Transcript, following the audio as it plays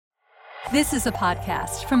This is a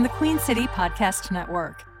podcast from the Queen City Podcast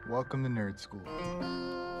Network. Welcome to Nerd School.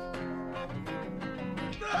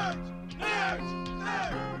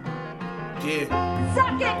 Yeah.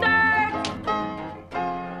 Suck it, nerds!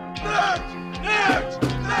 Suck it,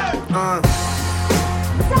 nerds!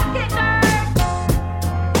 Suck it, nerds!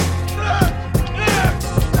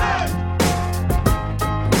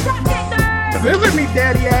 Visit me,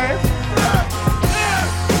 daddy ass.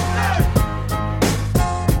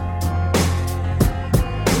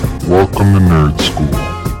 Welcome to Nerd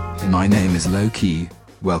School. My name is Loki.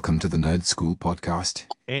 Welcome to the Nerd School podcast.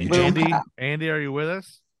 Andy, are you with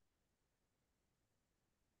us?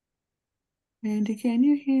 Andy, can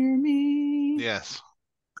you hear me? Yes.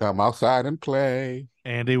 Come outside and play.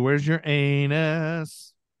 Andy, where's your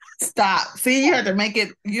anus? Stop. See, you had to make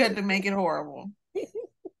it horrible.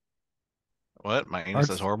 What? My anus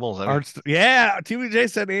is horrible? Is that Yeah, TBJ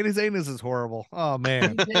said Andy's anus is horrible. Oh,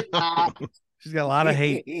 man. You did not. She's got a lot of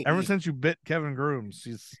hate. Ever since you bit Kevin Grooms,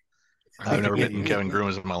 I've never bitten Kevin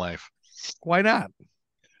Grooms in my life. Why not?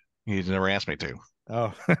 He's never asked me to.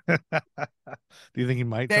 Oh. Do you think he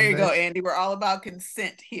might? There you someday? go, Andy. We're all about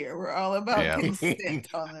consent here. We're all about Yeah. consent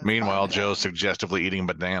on this Meanwhile, podcast. Joe's suggestively eating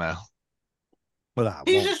banana. But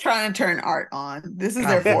He's just trying to turn Art on. This is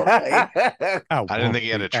their foreplay. I didn't think he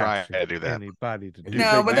had to try to do that. Anybody to do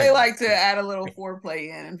No, but that. they like to add a little foreplay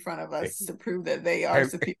in front of us to prove that they are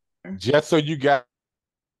And- superior. Just so you guys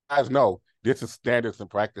know, this is standards and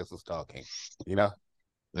practices talking. You know?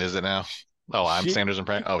 Is it now? Oh, I'm She- standards and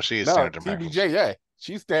practice. Oh, she is No, standards and practice. TBJ, yeah.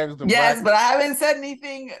 She's standards and Yes, practice. but I haven't said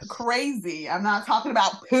anything crazy. I'm not talking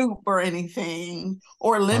about poop or anything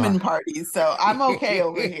or lemon parties. So I'm okay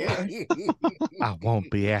over here. I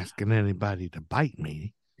won't be asking anybody to bite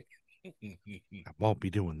me. I won't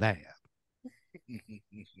be doing that.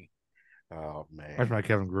 Oh, man. Where's my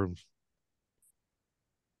Kevin Grooms?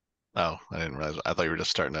 Oh, I didn't realize. I thought you were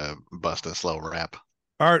just starting to bust a slow rap.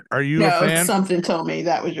 Art, are you a No, fan? something told me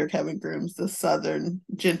that was your Kevin Grooms, the southern,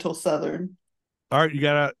 gentle southern. Art, you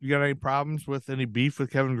got any problems with any beef with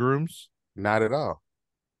Kevin Grooms? Not at all.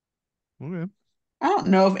 Okay. I don't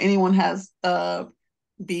know if anyone has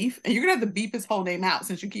beef. And you're gonna have to beep his whole name out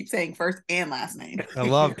since you keep saying first and last name. I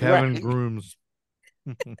love Kevin Right. Grooms.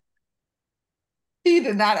 He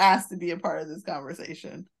did not ask to be a part of this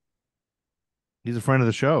conversation. He's a friend of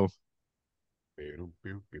the show.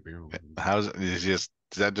 How's is just?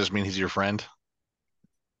 Does that just mean he's your friend?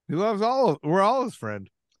 He loves we're all his friend.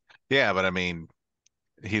 Yeah, but I mean,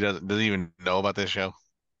 he doesn't even know about this show.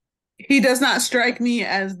 He does not strike me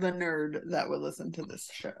as the nerd that would listen to this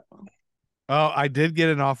show. Oh, I did get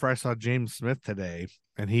an offer. I saw James Smith today,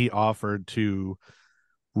 and he offered to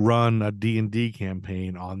run a D&D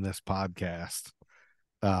campaign on this podcast.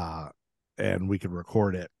 And we could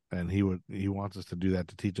record it. And he wants us to do that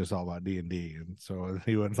to teach us all about D&D. And so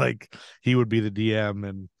he would be the DM,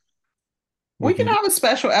 and We can have a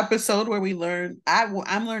special episode where we learn.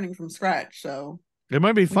 I'm learning from scratch, so it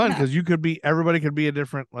might be fun Yeah. because everybody could be a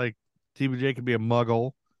different, like TBJ could be a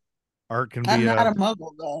muggle, Art can be I'm not a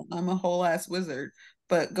muggle though. I'm a whole ass wizard.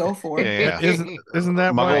 But go for it. Yeah. isn't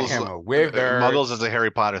that why? Muggles? I am a wizard. Muggles is a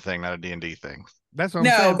Harry Potter thing, not a D&D thing. That's what I'm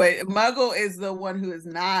No, saying. but Muggle is the one who is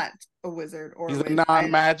not a wizard or He's a wizard.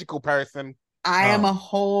 non-magical person. I am Oh. a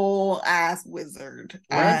whole ass wizard.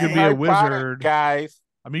 Well, you could be a Harry Potter, wizard. guys.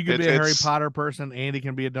 I mean, you could be a Harry Potter person. Andy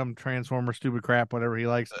can be a dumb Transformer, stupid crap, whatever he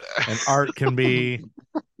likes. And Art can be,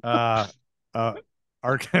 Art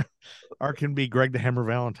can be Greg the Hammer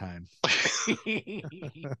Valentine.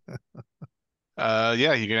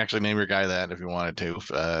 Yeah, you can actually name your guy that if you wanted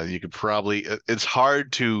to. You could probably. It's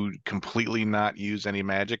hard to completely not use any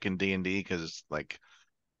magic in D&D because, like,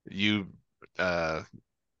 you have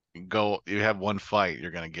one fight,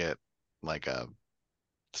 you're gonna get like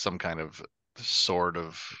some kind of sort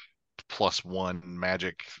of +1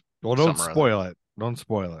 magic. Well, don't Somewhere spoil it. Don't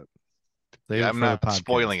spoil it. Save it I'm for the not podcast.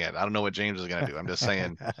 spoiling it. I don't know what James is gonna do. I'm just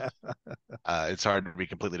saying it's hard to be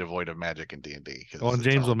completely devoid of magic in D&D. Well, and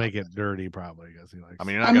James will make it dirty probably because he likes. I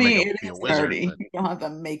mean, you're not I gonna mean, make him it be a is wizard. nerdy. But You don't have to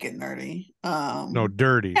make it nerdy. no,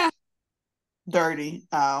 dirty. Yeah. Dirty.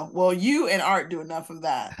 Well, you and Art do enough of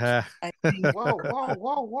that. I think. Whoa, whoa,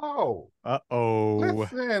 whoa, whoa. Uh-oh.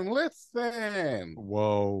 Listen.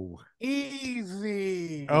 Whoa.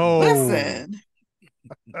 Easy. Oh. Listen.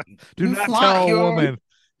 Do You not flaunt tell a your- woman.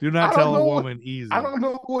 Do I not don't tell a know woman easy. I don't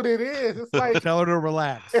know what it is. It's like Tell her to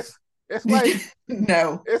relax. it's like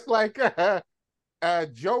No. it's like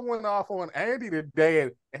Joe went off on Andy today,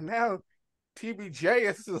 and now TBJ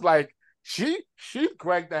is just like she's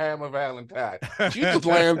Greg the Hammer Valentine. She just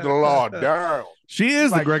lambs the law down. She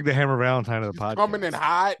is the Like, Greg the Hammer Valentine of the She's podcast. coming in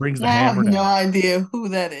hot. Brings the I have hammer no down. idea who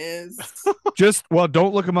that is.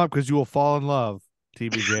 Don't look him up because you will fall in love,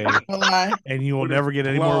 TBJ, No lie. and you will With never his get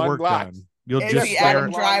any more blonde work locks. done. You'll Is just he stare.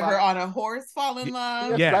 Adam Driver on a horse fall in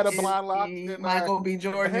love? Yes. Better Is blonde locks he than Michael B.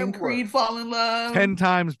 Jordan and Hemsworth. Creed fall in love? 10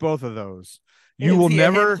 times both of those. You Is will he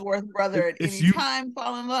never. a Hemsworth brother at if any you- time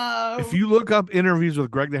fall in love? If you look up interviews with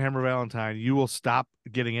Greg the Hammer Valentine, you will stop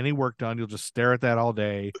getting any work done. You'll just stare at that all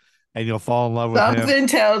day, and you'll fall in love with him. Something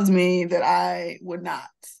tells me that I would not.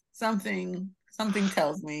 Something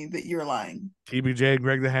tells me that you're lying. TBJ and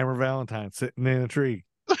Greg the Hammer Valentine sitting in a tree.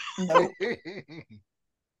 Nope.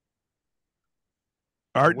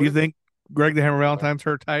 Art, do you What is- think Greg the Hammer Valentine's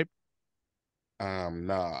her type?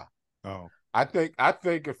 Nah. Oh, I think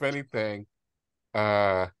if anything,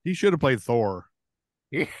 he should have played Thor.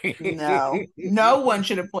 No. No one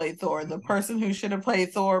should have played Thor. The person who should have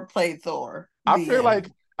played Thor played Thor. I The feel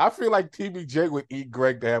end. like TBJ would eat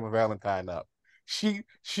Greg the Hammer Valentine up.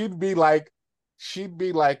 She'd be like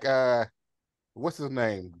what's his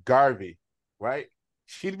name? Garvey, right?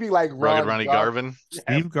 She'd be like Rugged Ronnie Garvin.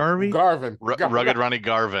 Steve Garvey? Garvin. Rugged Ronnie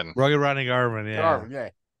Garvin. Rugged Ronnie Garvin, yeah. Garvin, yeah.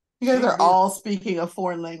 You guys are all speaking a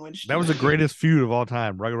foreign language. That was the greatest feud of all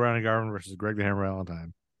time. Rugged Ronnie Garvin versus Greg the Hammer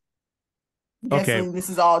Valentine. Okay. Guessing this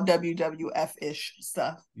is all WWF-ish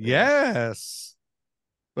stuff. Yes.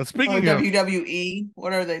 But Or speaking of WWE.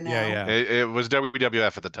 What are they now? Yeah. It was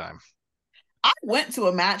WWF at the time. I went to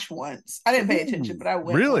a match once. I didn't pay attention, but I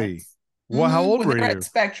went. Really? once. Well, how old When were they you? At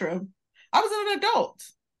Spectrum. I was an adult.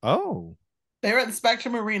 Oh. They were at the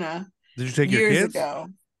Spectrum Arena Did you take your years kids? ago.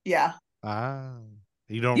 Yeah. Ah.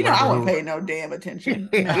 You don't You know, I remember wouldn't pay no damn attention.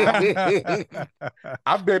 No.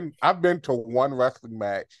 I've been to one wrestling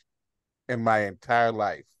match in my entire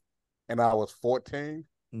life, and I was 14,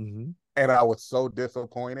 Mhm. and I was so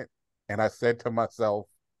disappointed, and I said to myself,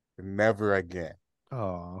 never again.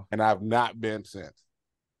 Oh. And I've not been since.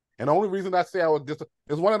 And the only reason I say I was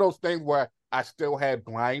it's one of those things where I still had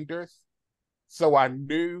blinders, so I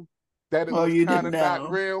knew that it Oh, was you kind of didn't know.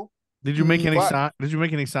 not real. Did you make any But- Did you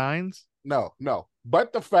make any signs? No.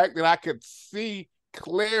 But the fact that I could see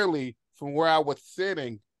clearly from where I was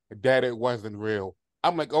sitting that it wasn't real,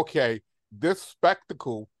 I'm like, okay, this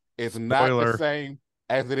spectacle is not Spoiler. the same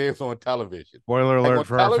as it is on television. Spoiler Like alert on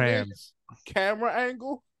for our television? fans. Camera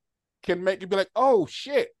angle can make you be like, oh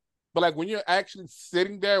shit. But like when you're actually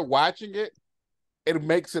sitting there watching it, it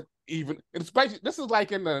makes it even, especially this is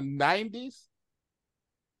like in the 90s.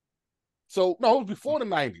 So no, it was before the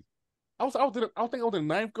 90s. I think I was in the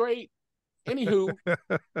ninth grade. Anywho,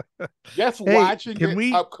 just Hey, watching can it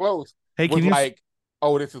we- up close Hey, was can you like,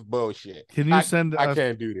 oh, this is bullshit. can you send I us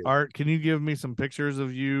can't do this. Art, can you give me some pictures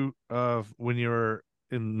of you of when you were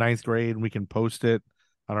in ninth grade and we can post it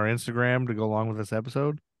on our Instagram to go along with this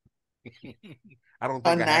episode? I don't A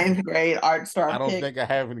think I have, ninth grade art star I don't pick. think I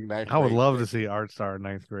have any ninth I would grade love to pics. see Art Star in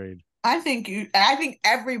ninth grade. I think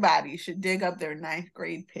everybody should dig up their ninth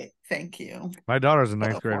grade pick. Thank you. My daughter's in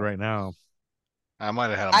ninth grade Beautiful. right now. I might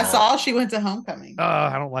have had them I all. saw she went to homecoming.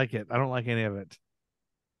 I don't like it. I don't like any of it.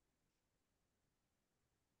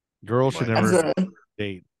 Girls should That's never As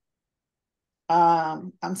date.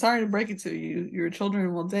 I'm sorry to break it to you. Your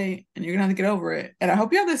children will date, and you're gonna have to get over it. And I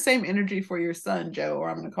hope you have the same energy for your son, Joe, or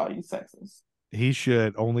I'm gonna call you sexist. He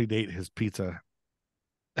should only date his pizza.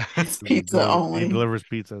 It's pizza He only. delivers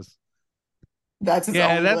pizzas. That's his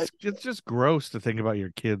Yeah, only. that's it's just gross to think about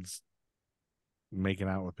your kids making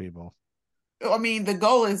out with people. I mean, the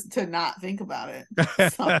goal is to not think about it.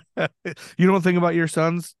 So, You don't think about your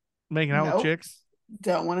sons making out Nope. with chicks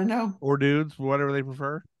don't want to know. or dudes, whatever they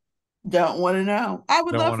prefer? Don't want to know. I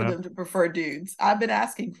would Don't love for wanna- them to prefer dudes. I've been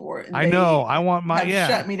asking for it. And I they know. I want my have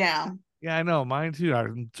shut me down. Yeah, I know. Mine too.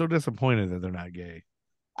 I'm so disappointed that they're not gay.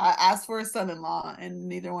 I asked for a son-in-law, and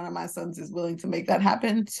neither one of my sons is willing to make that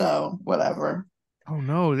happen. So whatever. Oh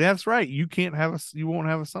no, that's right. You can't have you won't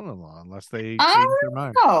have a son-in-law unless they I change their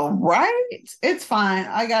mind. Oh, right. It's fine.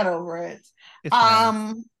 I got over it. It's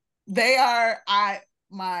fine. They are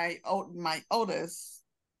my oldest,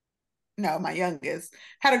 no, my youngest,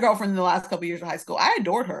 had a girlfriend in the last couple years of high school. I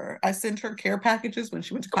adored her. I sent her care packages when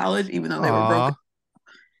she went to college, even though they were Aw.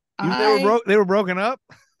 broken. They were broken up.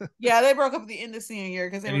 Yeah, they broke up at the end of senior year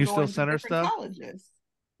because they And were you going still to send her different stuff? colleges.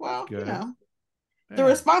 Well, Good. the Yeah.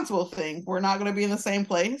 responsible thing. We're not going to be in the same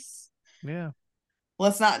place. Yeah.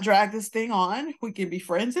 Let's not drag this thing on. We can be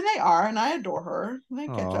friends, and they are, and I adore her. They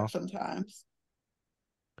catch Aw. up sometimes.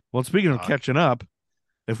 Well, speaking of catching up,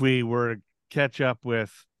 if we were to catch up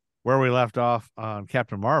with where we left off on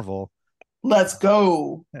Captain Marvel, Let's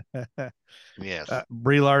go. Yes.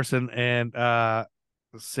 Brie Larson and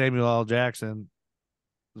Samuel L. Jackson's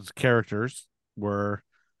characters were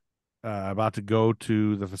about to go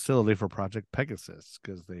to the facility for Project Pegasus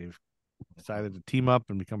because they've decided to team up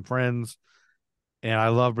and become friends. And I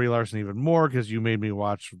love Brie Larson even more because you made me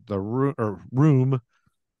watch The Room,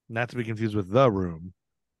 not to be confused with The Room.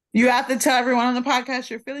 You have to tell everyone on the podcast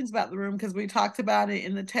your feelings about The Room because we talked about it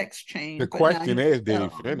in the text chain. The but now question you is, did he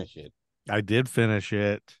tell. finish it? I did finish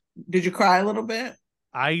it. Did you cry a little bit?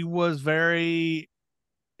 I was very,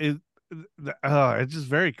 it's just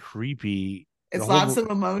very creepy. It's The whole lots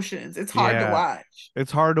of emotions. It's hard to Yeah. watch.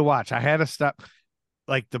 It's hard to watch. I had to stop.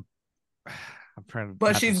 Like I'm trying to,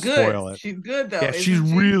 But not she's to good. spoil it. She's good though. Yeah, she's isn't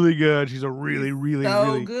she? really good. She's a really, really, so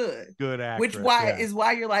really good. good actress. Which is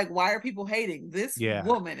why you're like, why are people hating? This Yeah.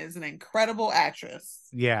 woman is an incredible actress.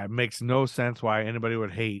 Yeah, it makes no sense why anybody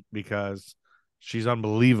would hate because she's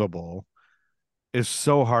unbelievable. It's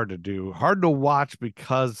so hard to do, hard to watch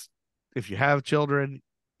because if you have children,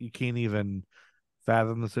 you can't even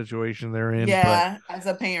fathom the situation they're in. Yeah, as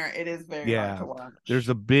a parent, it is very Yeah, hard to watch. There's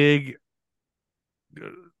a big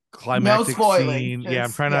climactic spoiling, scene. just- Yeah,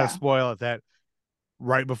 I'm trying not yeah. to spoil it. That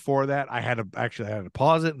right before that, I had to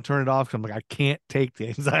pause it and turn it off because I'm like, I can't take the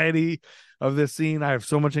anxiety of this scene. I have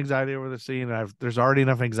so much anxiety over the scene, and there's already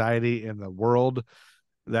enough anxiety in the world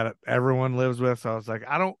that everyone lives with. So I was like,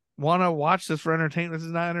 I don't want to watch this for entertainment. This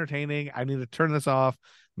is not entertaining. I need to turn this off.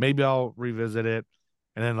 Maybe I'll revisit it.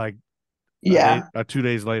 And then like Yeah. 2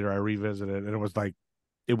 days later, I revisited it, and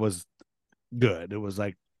it was good. It was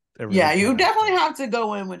like Yeah, you everything. definitely have to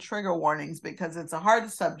go in with trigger warnings because it's a hard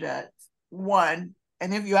subject. One,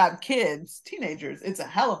 and if you have kids, teenagers, it's a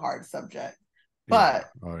hella hard subject. But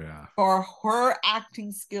oh yeah, for her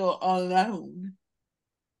acting skill alone,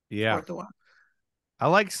 yeah. worth the watch. I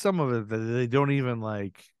like some of it that they don't even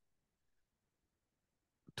like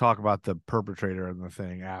talk about the perpetrator and the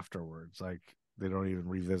thing afterwards. Like they don't even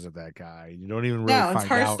revisit that guy. You don't even really No, it's find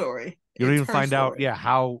her out. story. You don't It's even her find out, story. yeah,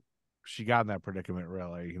 how she got in that predicament,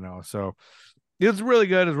 really. So it's really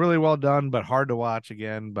good. It's really well done, but hard to watch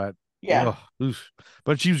again. But Yeah. oof.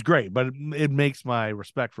 But she was great. But it makes my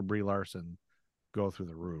respect for Brie Larson go through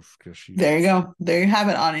the roof because she. There you go. There you have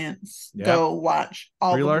it, audience. Yep. Go watch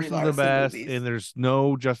all Brie the Larson's Brie Larson the best, movies. and there's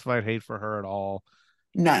no justified hate for her at all.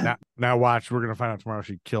 None. Now watch. We're gonna find out tomorrow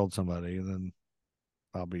she killed somebody, and then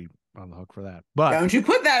I'll be on the hook for that. But Don't you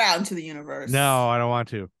put that out into the universe. no, I don't want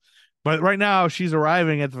to. But right now, she's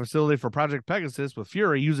arriving at the facility for Project Pegasus with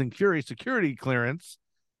Fury using Fury's security clearance.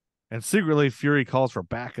 And secretly, Fury calls for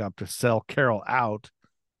backup to sell Carol out.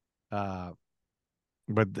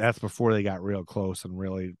 But that's before they got real close and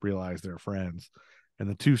really realized they're friends. And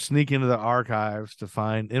the two sneak into the archives to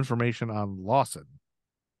find information on Lawson.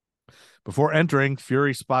 Before entering,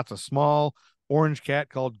 Fury spots a small orange cat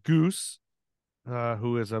called Goose,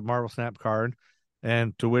 who is a Marvel Snap card,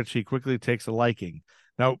 and to which he quickly takes a liking.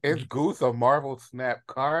 Now, Is Goose a Marvel Snap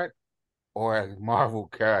card or a Marvel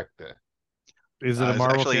character? is it a It's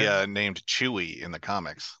Marvel actually character? named Chewie in the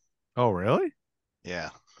comics. Oh, really? Yeah.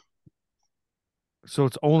 So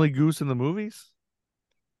it's only Goose in the movies?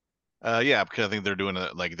 Yeah, because I think they're doing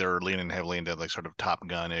they're leaning heavily into like sort of Top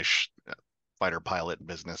Gun-ish fighter pilot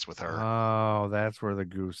business with her. Oh, that's where the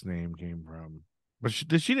Goose name came from. But she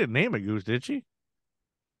didn't name it Goose, did she?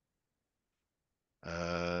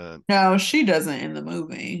 No, she doesn't in the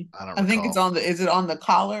movie. I don't I think it's recall. is it on the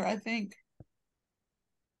collar, I think?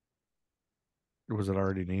 Or was it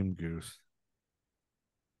already named Goose?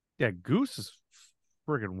 Yeah, Goose is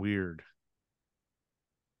friggin' weird.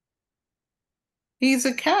 He's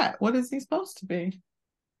a cat. What is he supposed to be?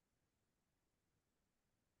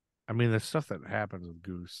 I mean, there's stuff that happens with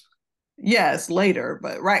Goose. Yes, later,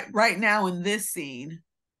 but right now in this scene,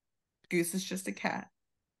 Goose is just a cat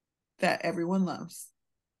that everyone loves.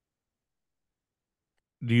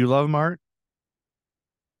 Do you love Mart?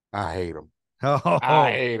 I hate him. Oh,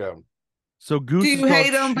 I hate him. so Goose. Do is you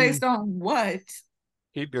hate called him based Chewie- on what?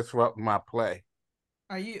 He disrupted my play.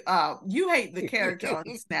 Are you you hate the character on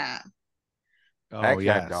Snap. Oh, Actually,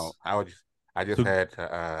 yes. I don't. I just So- had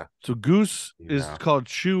to So Goose is Yeah. called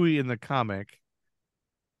Chewie in the comic.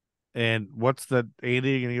 And what's the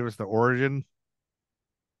Andy gonna give us the origin?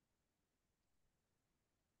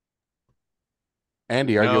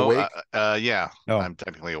 Andy, are you No, awake? yeah, Oh. I'm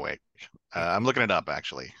technically awake. I'm looking it up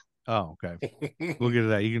actually. Oh, okay. We'll get to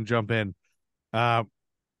that. You can jump in.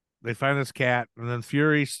 They find this cat, and then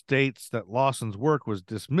Fury states that Lawson's work was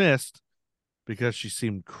dismissed because she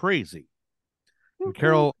seemed crazy. And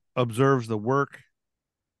Carol observes the work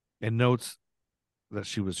and notes that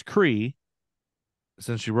she was Cree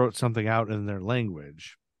since she wrote something out in their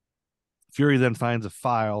language. Fury then finds a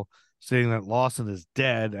file stating that Lawson is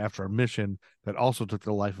dead after a mission that also took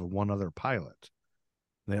the life of one other pilot.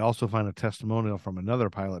 They also find a testimonial from another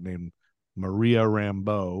pilot named Maria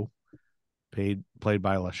Rambeau, played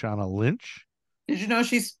by Lashana Lynch. Did you know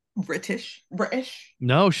she's British? British?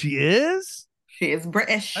 No, she is? She is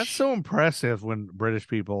British. That's so impressive when British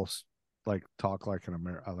people like talk like an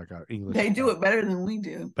English. They do it better than we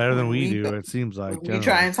do. Better than we do. It seems like we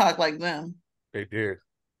try and talk like them. They did.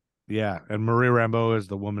 Yeah, and Maria Rambeau is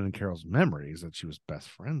the woman in Carol's memories that she was best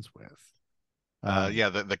friends with. Yeah,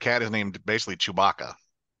 the cat is named basically Chewbacca.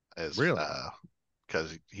 Really?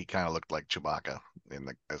 Because he kind of looked like Chewbacca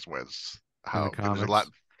as was In how the it was a lot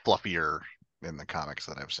fluffier in the comics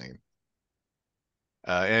that I've seen.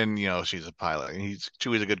 And she's a pilot, and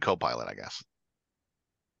Chewie's a good co-pilot, I guess.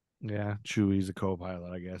 Yeah, Chewie's a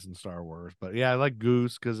co-pilot, I guess, in Star Wars. But yeah, I like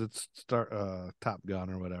Goose because it's Top Gun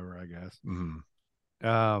or whatever, I guess.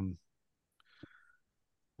 Mm-hmm.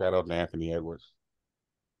 Shout out to Anthony Edwards.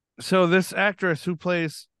 So this actress who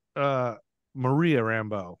plays Maria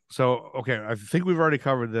Rambeau. So okay, I think we've already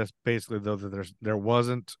covered this basically, though, that there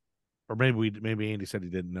wasn't, or maybe Andy said he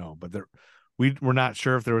didn't know, but we're not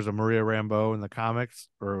sure if there was a Maria Rambeau in the comics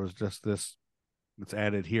or it was just this that's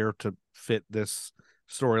added here to fit this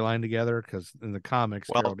storyline together, because in the comics,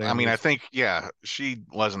 well, I mean, I think she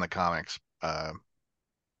was in the comics, but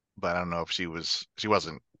I don't know if she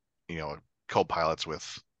wasn't co-pilots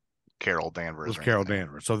with Carol Danvers. Was Carol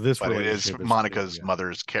Danvers. So this, but it is Monica's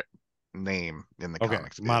mother's name in the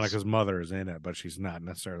comics. Monica's mother is in it, but she's not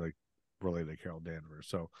necessarily related to Carol Danvers.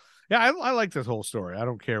 So yeah, I like this whole story. I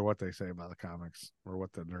don't care what they say about the comics or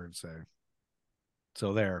what the nerds say.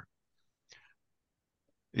 So there.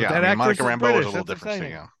 Yeah, I mean, Monica Rambeau is a little different.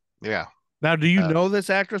 So yeah. Now, do you know this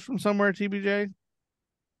actress from somewhere, TBJ?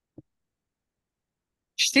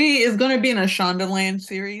 She is going to be in a Shondaland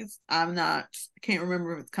series. Can't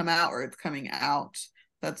remember if it's come out or it's coming out.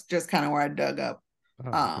 That's just kind of where I dug up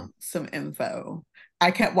some info.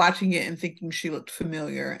 I kept watching it and thinking she looked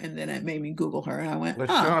familiar, and then it made me Google her, and I went,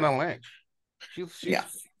 Lashana Lynch. She's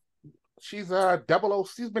she's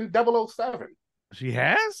been 007. She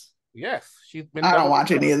has? Yes, she's been. I don't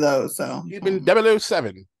watch any of those, so she's been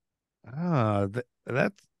 007.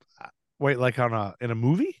 That's wait, like in a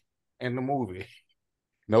movie? In the movie,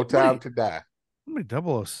 No Time to Die. How many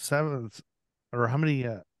 007s, or how many?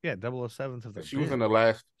 007s have there She was in the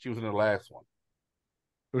last. She was in the last one.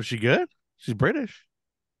 Was she good? She's British.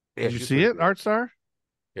 Yeah, Did you see it, Artstar?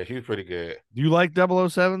 Yeah, she was pretty good. Do you like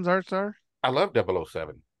 007s, Artstar? I love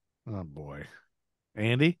 007. Oh boy,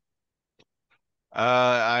 Andy.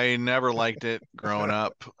 I never liked it growing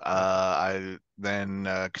up. Then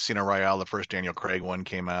Casino Royale, the first Daniel Craig one,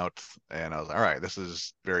 came out, and I was like, all right, this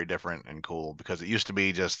is very different and cool, because it used to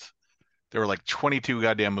be just there were like 22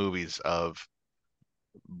 goddamn movies of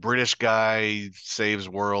British guy saves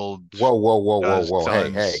world. Whoa!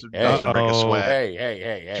 Hey!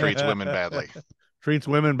 Treats women badly. Treats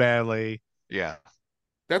women badly. Yeah.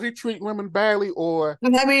 Does he treat women badly, or?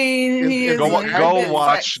 I mean, go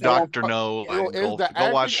watch Dr. No.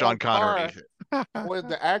 Go watch Sean Connery. Or is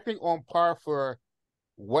the acting on par for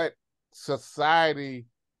what society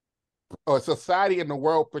in the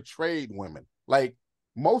world portrayed women? Like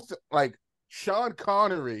Sean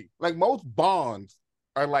Connery, like most Bonds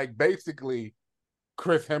are like basically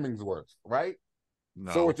Chris Hemsworth, right?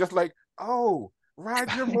 No. So it's just like, oh,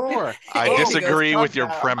 Roger Moore. I disagree with your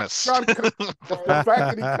premise. The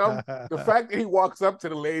fact that he walks up to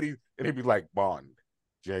the ladies and he'd be like, Bond,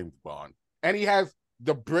 James Bond, and he has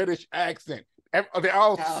the British accent.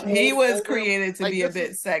 He was created to be a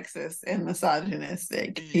bit sexist and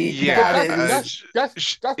misogynistic.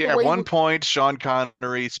 At one point, Sean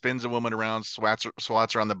Connery spins a woman around, swats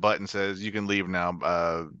her on the butt, and says, "You can leave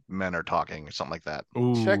now. Men are talking," or something like that.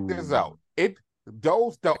 Ooh. Check this out.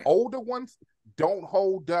 The older ones don't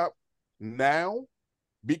hold up now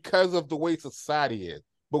because of the way society is.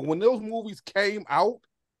 But when those movies came out,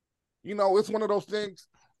 it's one of those things.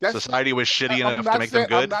 Society was shitty enough to make them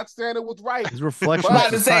good. I'm not saying it was right. It's reflection of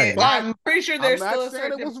society. I'm pretty sure there's still a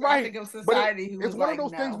certain demographic of society who it's one of those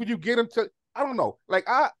things when you get into, I don't know, like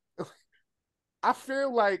I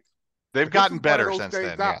feel like they've gotten better since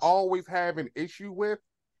then. I always have an issue with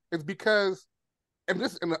is because, and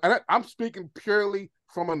I'm speaking purely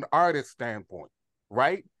from an artist standpoint,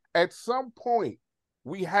 right? At some point,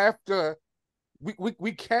 we have to,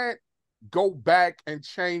 we can't go back and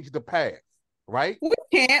change the past. Right? We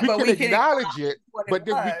can't, but we can acknowledge it, but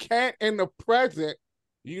then we can't in the present,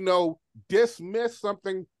 dismiss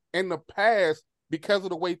something in the past because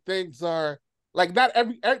of the way things are Like not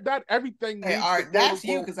everything Hey, needs to Art, quote that's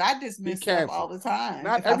you unquote because I be dismiss stuff all canceled. the time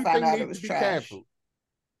Not if I find everything out it needs was to be trash. canceled.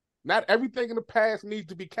 Not everything in the past needs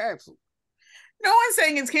to be canceled. No one's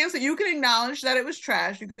saying it's canceled. You can acknowledge that it was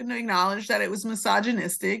trash. You can acknowledge that it was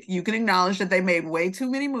misogynistic. You can acknowledge that they made way too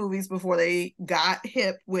many movies before they got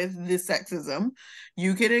hip with the sexism.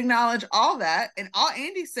 You can acknowledge all that. And all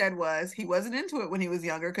Andy said was he wasn't into it when he was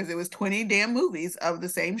younger because it was 20 damn movies of the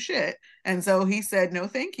same shit. And so he said no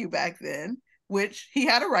thank you back then, which he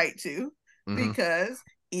had a right to, because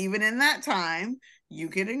even in that time, you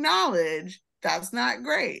can acknowledge that's not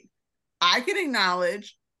great. I can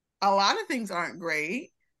acknowledge a lot of things aren't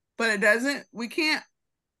great, but it doesn't, we can't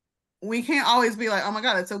always be like, oh my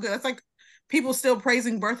God, it's so good. That's like people still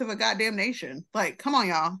praising Birth of a Goddamn Nation. Like, come on,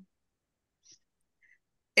 y'all.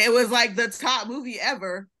 It was like the top movie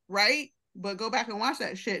ever, right? But go back and watch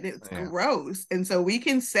that shit. It's gross. And so we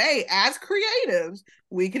can say, as creatives,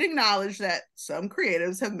 we can acknowledge that some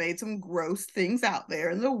creatives have made some gross things out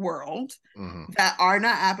there in the world that are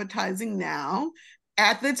not appetizing now.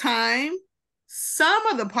 At the time, some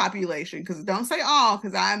of the population, because don't say all,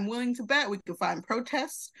 because I'm willing to bet we could find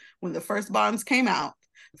protests when the first bonds came out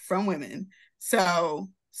from women. So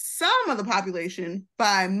some of the population,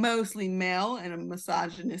 by mostly male and a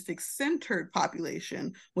misogynistic centered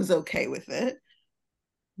population, was okay with it.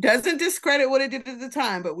 Doesn't discredit what it did at the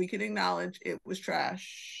time, but we can acknowledge it was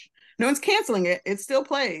trash. No one's canceling it. It still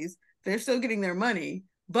plays. They're still getting their money,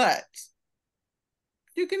 but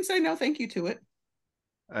you can say no thank you to it.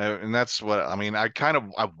 And that's what I mean. I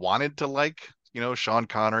wanted to like, Sean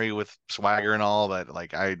Connery with swagger and all that.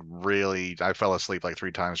 Like, I fell asleep like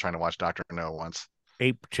 3 times trying to watch Dr. No once.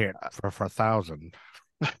 Ape chant for 1,000.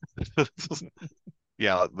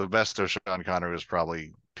 Yeah, the best of Sean Connery was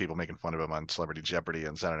probably people making fun of him on Celebrity Jeopardy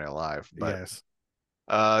and Saturday Night Live. But, yes.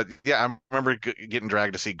 Yeah, I remember getting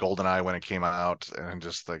dragged to see GoldenEye when it came out, and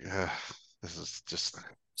just like, this is just.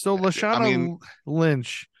 So Lashana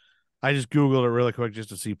Lynch, I just Googled it really quick just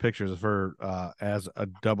to see pictures of her as a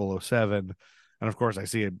 007. And of course, I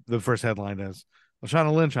see the first headline is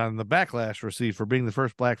Lashana Lynch on the backlash received for being the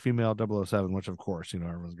first black female 007, which of course,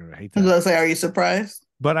 everyone's going to hate that. I was going to say, are you surprised?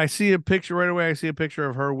 But I see a picture right away. I see a picture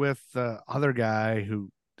of her with the other guy who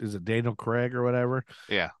is it Daniel Craig or whatever.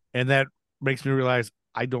 Yeah. And that makes me realize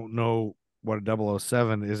I don't know what a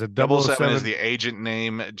 007 is. 007 is the agent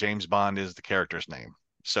name. James Bond is the character's name.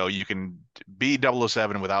 So you can be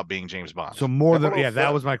 007 without being James Bond. So more than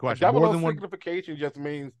that was my question. More than one signification just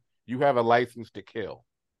means you have a license to kill.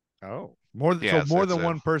 Oh, more than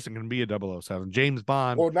one person can be a 007. James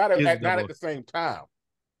Bond, or not at the same time.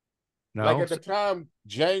 No, like at the time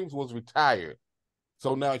James was retired,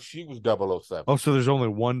 so now she was 007. Oh, so there's only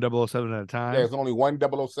one 007 at a time. Yeah, there's only one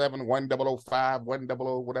 007, one 005, one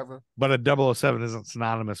 00 whatever. But a 007 isn't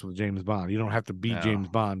synonymous with James Bond. You don't have to be James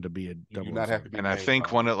Bond to be a 007. You do not have to be. And I think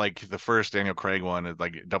Bond. One of like the first Daniel Craig one,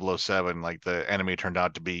 like 007, like the enemy turned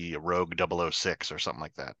out to be a rogue 006 or something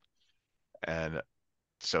like that, and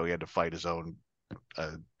so he had to fight his own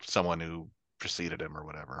someone who preceded him or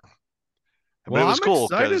whatever. Well, but it was cool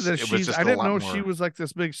because I didn't know she was like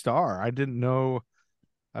this big star. I didn't know.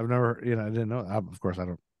 I've never, I didn't know. Of course,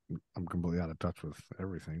 I'm completely out of touch with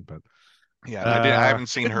everything, but yeah, I haven't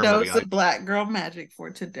seen her movie. Dose of Black Girl Magic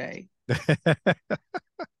for today.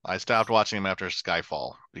 I stopped watching them after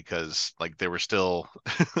Skyfall because like they were still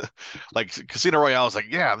like Casino Royale was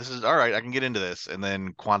like, yeah, this is all right. I can get into this, and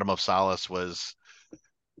then Quantum of Solace was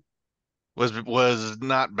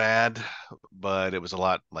not bad, but it was a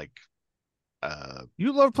lot like.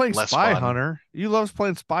 You love playing Spy Hunter. You love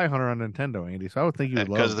playing Spy Hunter on Nintendo, Andy. So I would think you would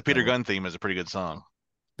love because the Peter Gunn theme is a pretty good song.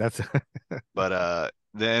 That's but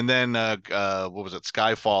then what was it?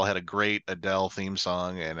 Skyfall had a great Adele theme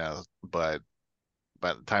song, and but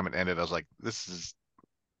by the time it ended, I was like, this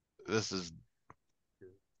is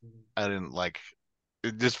I didn't like.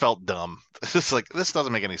 It just felt dumb. It's like this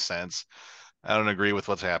doesn't make any sense. I don't agree with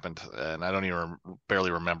what's happened, and I don't even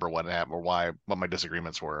barely remember what happened or what my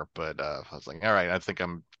disagreements were. But I was like, all right, I think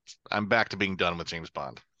I'm back to being done with James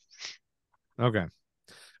Bond. Okay.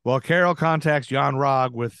 Well, Carol contacts Jan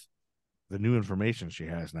Rog with the new information she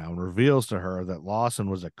has now and reveals to her that Lawson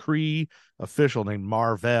was a Kree official named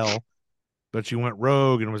Mar-Vell, but she went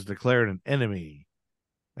rogue and was declared an enemy.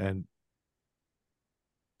 And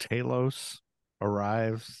Talos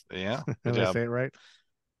arrives. Yeah. Did I say it right?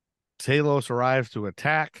 Talos arrives to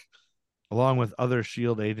attack along with other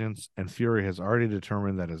S.H.I.E.L.D. agents, and Fury has already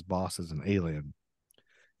determined that his boss is an alien.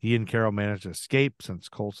 He and Carol manage to escape since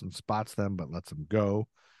Coulson spots them but lets them go.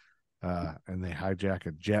 And they hijack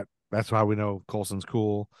a jet. That's how we know Coulson's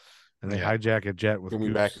cool. And they hijack a jet with Can we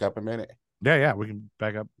back up a minute? Yeah, we can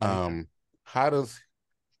back up. how does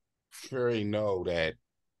Fury know that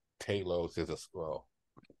Talos is a Skrull?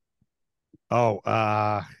 Oh,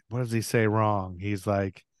 what does he say wrong? He's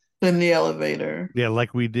like, In the elevator. yeah,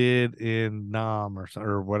 like we did in Nam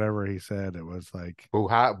or whatever he said. It was like, Who?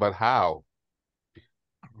 How? But how?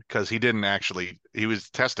 Because he didn't actually. He was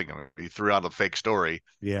testing him. He threw out a fake story,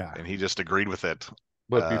 yeah, and he just agreed with it.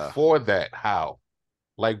 But before that, how?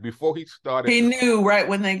 Like before he started. He knew right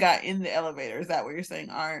when they got in the elevator. Is that what you're saying,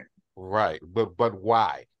 Art? Right, but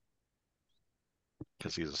why?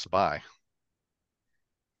 Because he's a spy.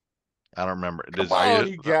 I don't remember. Come on,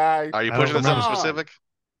 you guys. Are you I don't pushing at something remember. specific?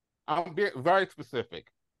 I'm being very specific.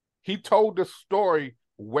 He told the story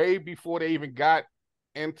way before they even got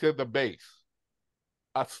into the base.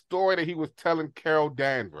 A story that he was telling Carol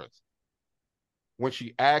Danvers when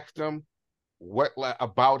she asked him what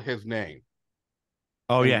about his name.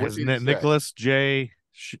 oh And yeah, what his did he say? Nicholas J.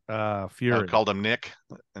 Fury. Called him Nick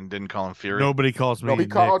and didn't call him Fury. Nobody calls me. No, he Nick.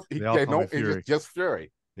 called. They all call me It's Fury. just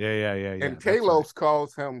Fury. Yeah. And that's Talos right.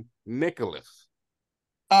 calls him Nicholas.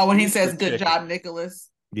 Oh, when he Easter says "Good chicken. job, Nicholas."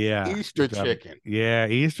 Yeah, Easter good job. chicken. Yeah,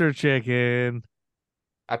 Easter chicken.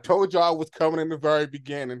 I told y'all I was coming in the very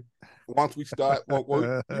beginning. Once we start,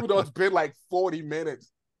 well, even though it's been like 40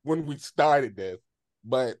 minutes when we started this,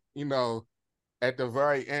 but you know, at the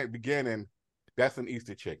very beginning, that's an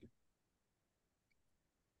Easter chicken.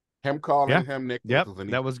 Him calling him Nicholas. Yep, Was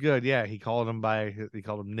that was good. Yeah, he called him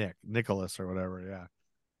Nicholas or whatever.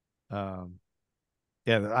 Yeah,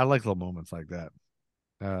 yeah, I like little moments like that.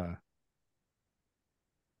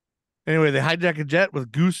 Anyway, they hijack a jet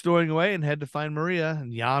with Goose stowing away and head to find Maria.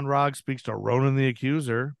 And Jan Rog speaks to Ronan the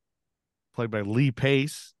Accuser, played by Lee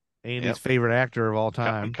Pace, Andy's favorite actor of all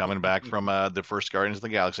time. Coming back from the first Guardians of the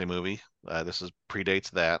Galaxy movie. This predates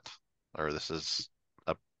that, or this is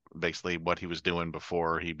basically what he was doing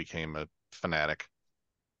before he became a fanatic.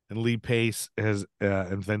 And Lee Pace has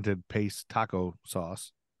invented Pace taco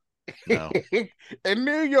sauce. No. In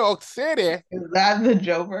New York City. Is that the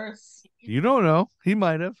Joeverse? You don't know. He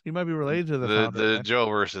might have. He might be related to the founder. The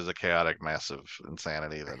Joeverse is a chaotic mess of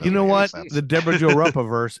insanity. That You know make any what? sense. The Deborah Joe Rupp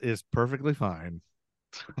verse is perfectly fine.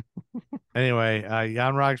 Anyway,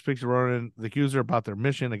 Jan Rog speaks to Ronan the Accuser about their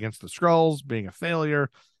mission against the Skrulls being a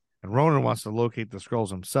failure, and Ronan wants to locate the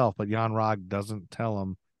Skrulls himself, but Jan Rog doesn't tell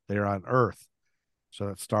him they're on Earth so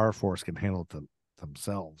that Star Force can handle it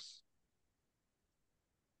themselves.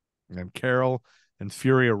 And Carol and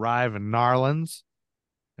Fury arrive in Narlands,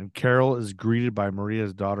 and Carol is greeted by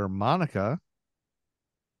Maria's daughter, Monica.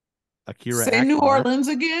 Akira Say Akbar. New Orleans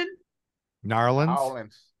again. Narlands.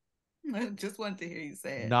 I just wanted to hear you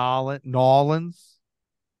say it. Nolans.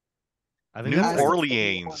 I think New that's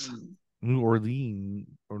Orleans. New Orleans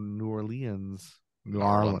or New Orleans.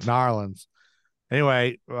 Narlands. Narlands.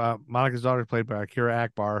 Anyway, Monica's daughter is played by Akira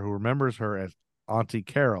Akbar, who remembers her as Auntie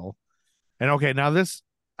Carol. And okay, now this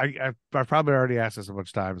I've probably already asked this a bunch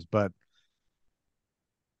of times, but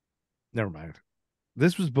never mind.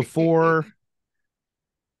 This was before.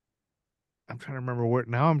 I'm trying to remember where.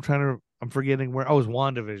 Now I'm forgetting where. Oh, it was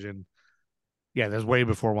WandaVision. Yeah, that's way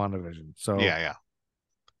before WandaVision. So Yeah.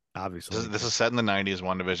 Obviously, This is set in the 90s.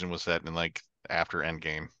 WandaVision was set in like after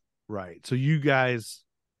Endgame. right. So you guys,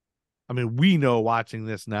 I mean, we know watching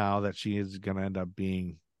this now that she is going to end up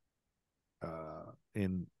being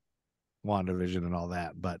in WandaVision and all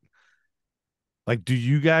that. But like, do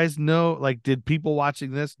you guys know? Like, did people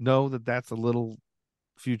watching this know that that's a little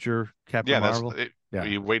future Captain Marvel? Yeah,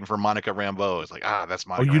 you waiting for Monica Rambeau? It's like, that's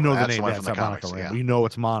Monica. Oh, you know Rambeau. the name. One That's from the not Monica comics. Rambeau. Yeah. You know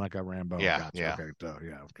it's Monica Rambeau. Yeah, Gotcha.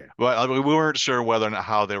 yeah. Okay. Well, we weren't sure whether or not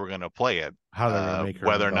how they were going to play it. How they're going to make her.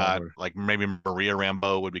 Whether or not, like maybe Maria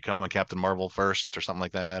Rambeau would become a Captain Marvel first, or something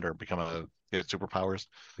like that, or get superpowers.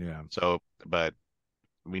 Yeah. So, but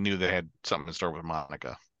we knew they had something in store with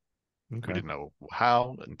Monica. Okay. We didn't know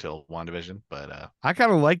how until WandaVision, but I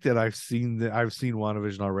kind of liked it. I've seen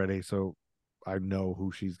WandaVision already, so I know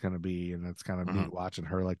who she's gonna be, and it's kind of neat watching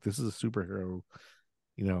her. Like, this is a superhero,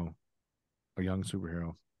 you know, a young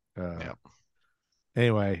superhero. yeah.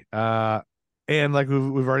 Anyway, and like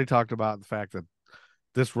we've already talked about the fact that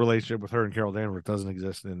this relationship with her and Carol Danvers doesn't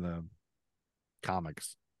exist in the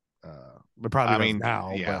comics. But probably does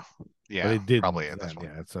now. Yeah, but it did probably at this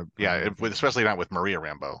one. Yeah, especially not with Maria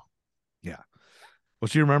Rambeau. Yeah. Well,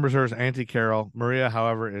 she remembers her as Auntie Carol. Maria,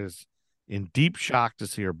 however, is in deep shock to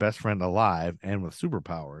see her best friend alive and with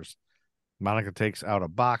superpowers. Monica takes out a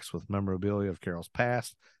box with memorabilia of Carol's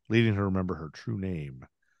past, leading her to remember her true name.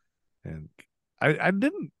 And I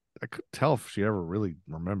couldn't tell if she ever really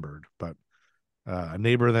remembered, but a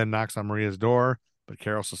neighbor then knocks on Maria's door, but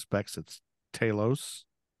Carol suspects it's Talos.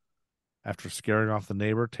 After scaring off the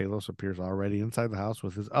neighbor, Talos appears already inside the house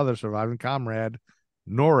with his other surviving comrade,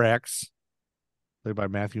 Norax, played by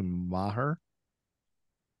Matthew Maher.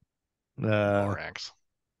 Norax.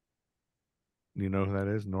 You know who that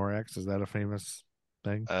is? Norax? Is that a famous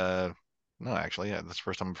thing? No, actually, yeah, that's the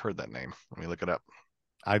first time I've heard that name. Let me look it up.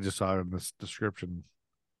 I just saw it in this description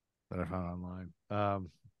that I found online.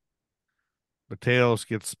 But Talos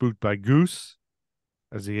gets spooked by Goose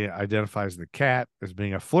as he identifies the cat as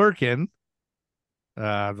being a Flurkin.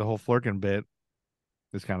 The whole Flurkin bit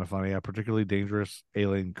is kind of funny. A particularly dangerous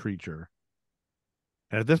alien creature.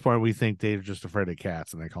 And at this point, we think they're just afraid of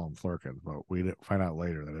cats and they call them Flurkins, but we find out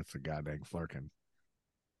later that it's a goddamn Flurkin.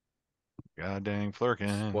 God dang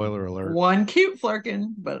Flurkin. Spoiler alert. One cute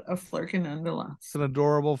Flurkin, but a Flurkin nonetheless. It's an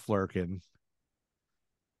adorable Flurkin.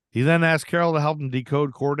 He then asks Carol to help him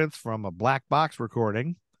decode coordinates from a black box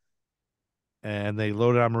recording. And they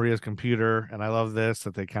load it on Maria's computer. And I love this,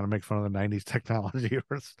 that they kind of make fun of the 90s technology.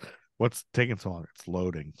 What's taking so long? It's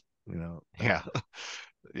loading, you know? Yeah.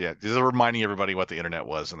 Yeah. This is reminding everybody what the internet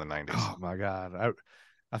was in the 90s. Oh, my God.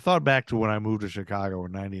 I thought back to when I moved to Chicago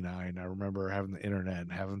in 99. I remember having the internet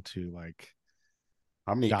and having to, like,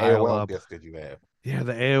 how many dial AOL up. discs did you have? Yeah,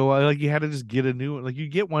 the AOL, like, you had to just get a new one. Like, you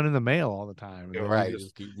get one in the mail all the time. And You're then right. you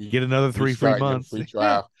just get another 3 free months. Free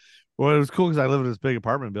trial. Well, it was cool because I lived in this big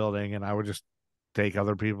apartment building, and I would just take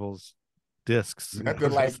other people's discs.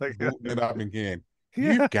 Nothing like booting it up again.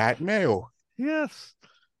 Yeah. You got mail. Yes.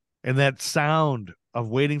 And that sound of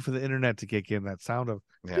waiting for the internet to kick in, that sound of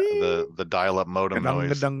Yeah, the dial-up modem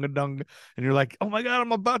noise. And you're like, oh my God,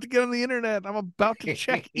 I'm about to get on the internet. I'm about to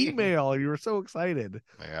check email. And you were so excited.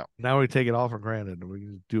 Yeah. Now we take it all for granted, and we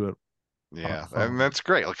can just do it. Yeah, and that's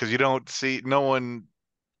great because you don't see, no one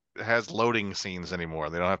has loading scenes anymore.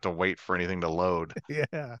 They don't have to wait for anything to load. Yeah.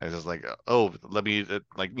 It's just like, oh, let me,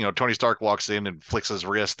 like, you know, Tony Stark walks in and flicks his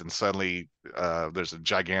wrist, and suddenly there's a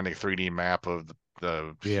gigantic 3D map of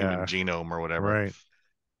the human genome or whatever. Right.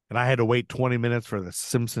 And I had to wait 20 minutes for the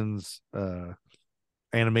Simpsons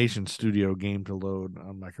animation studio game to load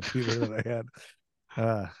on my computer that I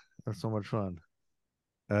had. That's so much fun.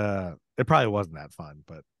 It probably wasn't that fun,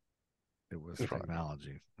 but it was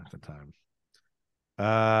technology at the time.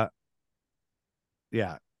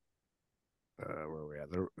 Yeah. Where are we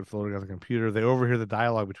at? They're floating on the computer. They overhear the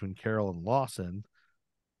dialogue between Carol and Lawson,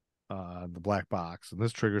 the black box, and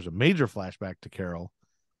this triggers a major flashback to Carol,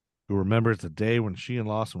 who remembers the day when she and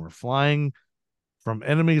Lawson were flying from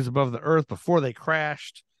enemies above the Earth before they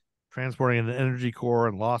crashed, transporting an energy core,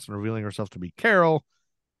 and Lawson revealing herself to be Carol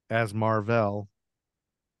as Mar-Vell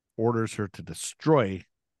orders her to destroy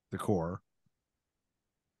the core.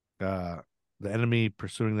 The enemy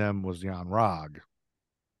pursuing them was Yon-Rogg.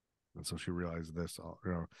 And so she realized this.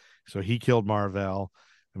 You know, so he killed Mar-Vell,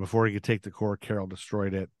 and before he could take the core, Carol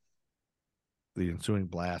destroyed it. The ensuing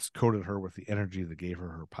blast coated her with the energy that gave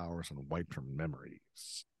her powers and wiped her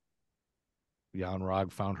memories.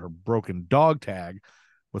 Yon-Rogg found her broken dog tag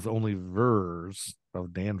with only Vers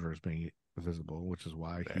of Danvers being visible, which is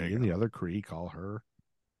why he and the other Kree call her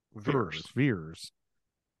Vers.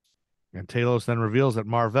 And Talos then reveals that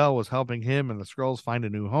Mar-Vell was helping him and the Skrulls find a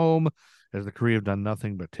new home, as the Kree have done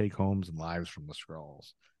nothing but take homes and lives from the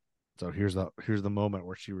Skrulls. So here's the moment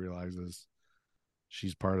where she realizes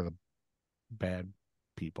she's part of the bad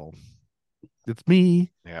people. It's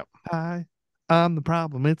me. Yep. I'm the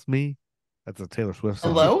problem. It's me. That's a Taylor Swift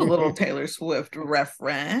song. Hello, little Taylor Swift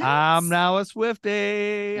reference. I'm now a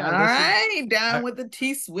Swiftie. All right, down with the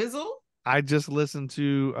T-Swizzle. I just listened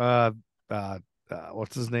to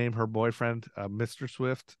what's his name? Her boyfriend, Mr.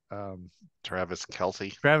 Swift. Travis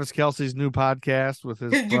Kelce. Travis Kelce's new podcast with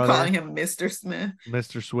his Did you brother, calling him Mr. Smith?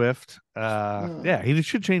 Mr. Swift. Yeah, he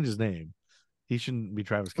should change his name. He shouldn't be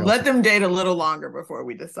Travis Kelce. Let them date a little longer before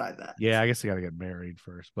we decide that. Yeah, I guess they got to get married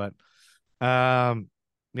first. But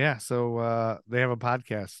yeah, so they have a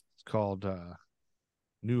podcast called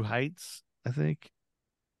New Heights, I think.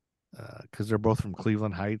 Because they're both from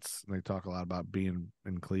Cleveland Heights, and they talk a lot about being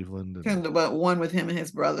in Cleveland. And but one with him and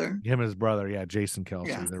his brother. Him and his brother, yeah, Jason Kelce.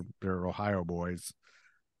 Yeah. They're Ohio boys.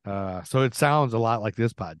 So it sounds a lot like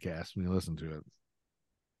this podcast when you listen to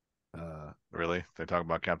it. Really? They talk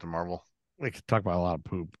about Captain Marvel? They talk about a lot of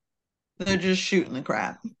poop. They're just shooting the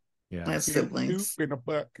crap. Yeah, as siblings. Shooting the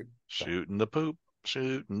poop.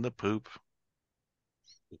 Shooting the poop.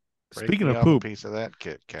 Speaking of poop, a piece of that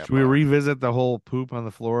Kit Kat. Should we revisit the whole poop on the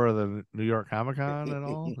floor of the New York Comic Con at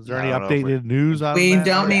all? Is there any updated news on that? We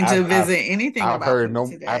don't need to visit anything about it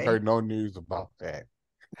today. I've heard no news about that.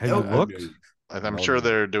 Have you looked? I'm sure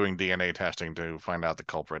they're doing DNA testing to find out the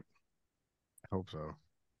culprit. I hope so.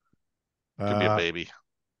 Could be a baby.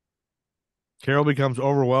 Carol becomes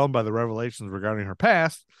overwhelmed by the revelations regarding her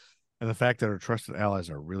past and the fact that her trusted allies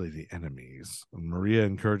are really the enemies. And Maria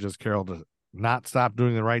encourages Carol to not stop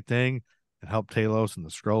doing the right thing and help Talos and the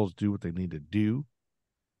Skrulls do what they need to do.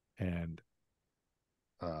 And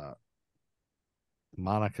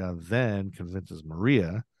Monica then convinces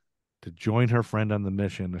Maria to join her friend on the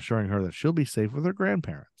mission, assuring her that she'll be safe with her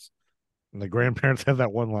grandparents. And the grandparents have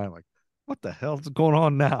that one line like, "What the hell's going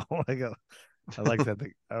on now?" I like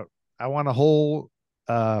that. I want a whole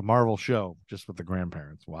Marvel show just with the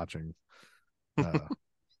grandparents watching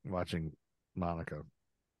watching Monica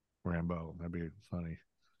Rambeau. That'd be funny.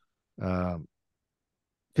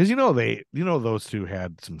 Because those two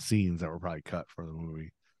had some scenes that were probably cut for the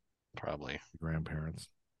movie. Probably The grandparents.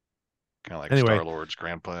 kind of like Anyway. Star-Lord's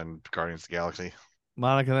grandpa in Guardians of the Galaxy.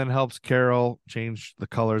 Monica then helps Carol change the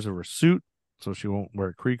colors of her suit so she won't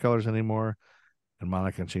wear Kree colors anymore. And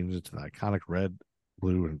Monica changes it to the iconic red,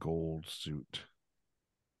 blue, and gold suit.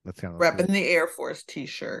 That's kind of Repping the Air Force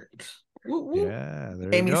t-shirt. Woo, woo. Yeah, there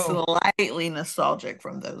Made you me go. slightly nostalgic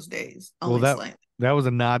from those days. Well, Only slightly. that was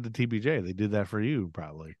a nod to TBJ. They did that for you,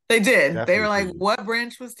 probably. They did. They Definitely were like, did. what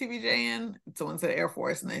branch was TBJ in? Someone said Air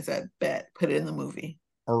Force, and they said, bet, put it in the movie.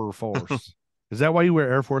 Air Force. Is that why you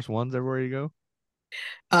wear Air Force Ones everywhere you go?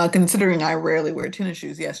 Considering I rarely wear tennis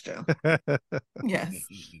shoes. Yes, Joe. Yes.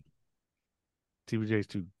 TBJ's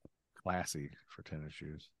too classy for tennis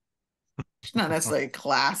shoes. She's not necessarily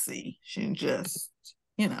classy. She just,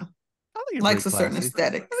 I think you're likes a pretty certain classy.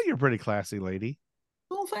 aesthetic. I think you're a pretty classy lady.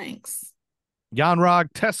 Well, thanks. Yanrog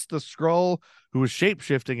tests the Skrull who was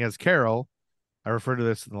shape-shifting as Carol. I referred to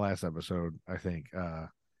this in the last episode, I think,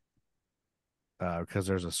 because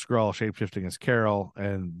there's a Skrull shape-shifting as Carol,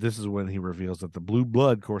 and this is when he reveals that the blue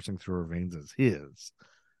blood coursing through her veins is his.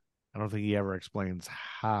 I don't think he ever explains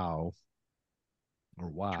how or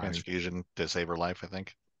why. Transfusion to save her life, I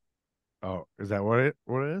think. Oh, is that what it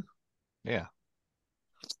is? Yeah.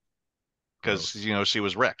 Because she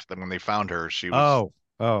was wrecked. Then when they found her, she was.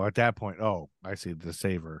 Oh, at that point. Oh, I see. To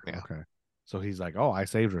save her. Yeah. Okay. So he's like, "Oh, I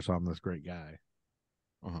saved her, so I'm this great guy."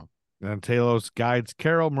 Mhm. And Talos guides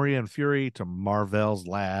Carol, Maria, and Fury to Mar-Vell's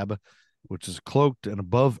lab, which is cloaked and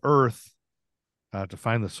above Earth, to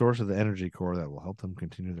find the source of the energy core that will help them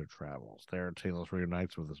continue their travels. There, Talos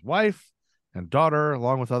reunites with his wife and daughter,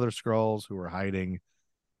 along with other Skrulls who are hiding.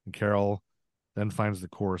 And Carol then finds the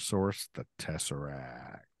core source, the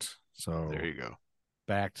Tesseract. So There you go.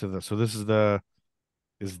 back to the. So this is the.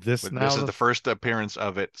 Is this But now? this is the first appearance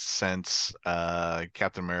of it since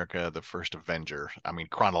Captain America: The First Avenger. I mean,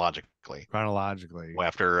 chronologically. Chronologically.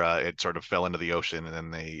 After it sort of fell into the ocean, and then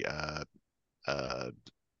they, I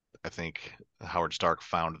think Howard Stark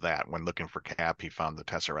found that when looking for Cap, he found the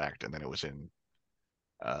Tesseract, and then it was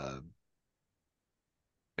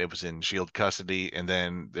in Shield custody, and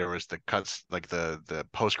then there was the cuts, like the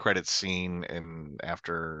post credit scene, and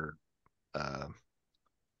after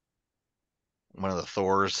one of the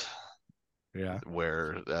Thors, Yeah.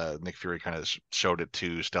 where Nick Fury kind of showed it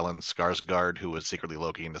to Stellan Skarsgård, who was secretly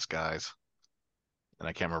Loki in disguise, and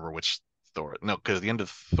I can't remember which Thor. No, because the end of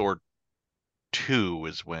Thor 2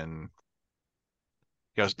 is when.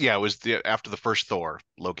 It was after the first Thor.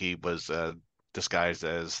 Loki was disguised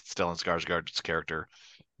as Stellan Skarsgård's character.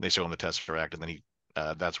 They show him the Tesseract, and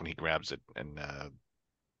then that's when he grabs it, and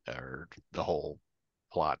the whole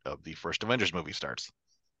plot of the first Avengers movie starts.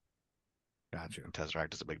 Gotcha. And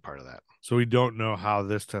Tesseract is a big part of that. So we don't know how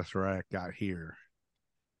this Tesseract got here.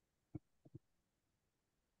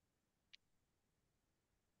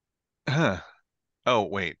 Oh,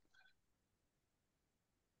 wait.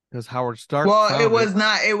 Because Howard Stark. Well, it was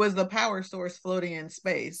not. It was the power source floating in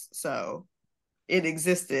space, so it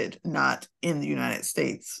existed not in the United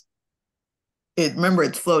States. Remember,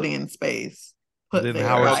 it's floating in space. Put Didn't there.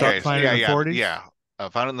 Howard Stark Okay, find it in the 40s? Yeah.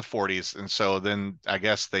 Found it in the 40s, and so then I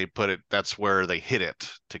guess they put it. That's where they hid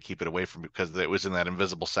it to keep it away from, because it was in that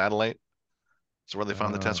invisible satellite. So where they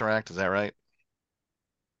found the Tesseract, is that right?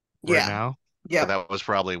 Right Yeah. now? Yeah. So that was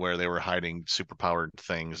probably where they were hiding superpowered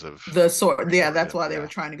things of The sword. Yeah, that's Yeah, why they yeah. were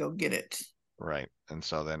trying to go get it. right. And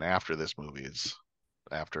so then after this movie is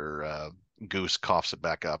after Goose coughs it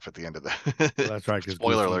back up at the end of the. Well, that's right. 'Cause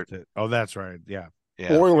Spoiler Goose alert. eats it. Oh, that's right. Yeah. Yeah.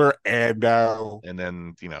 Spoiler and And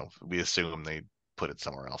then we assume they put it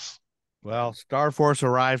somewhere else. Well, Star Force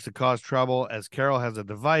arrives to cause trouble as Carol has a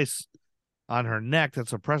device on her neck that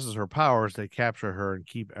suppresses her powers. They capture her and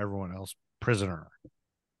keep everyone else prisoner.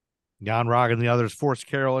 Yanrog and the others force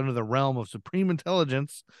Carol into the realm of supreme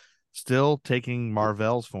intelligence, still taking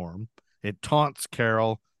Mar-Vell's form. It taunts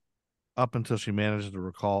Carol up until she managed to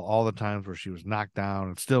recall all the times where she was knocked down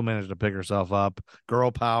and still managed to pick herself up.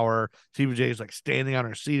 Girl power. TVJ is like standing on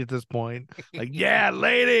her seat at this point. Like, yeah,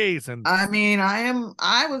 ladies. And I mean,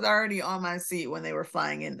 I was already on my seat when they were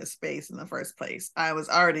flying into space in the first place. I was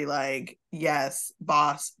already like, yes,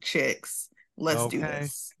 boss chicks, let's do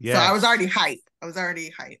this. Yes. So I was already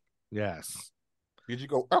hyped. Yes. Did you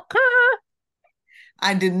go, okay?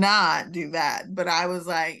 I did not do that, but I was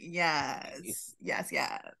like, yes.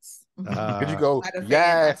 Did you go, Light a fan,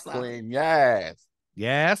 yes, I slapped queen, yes?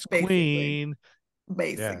 Yes, Basically. queen.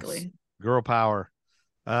 basically. Yes. Girl power.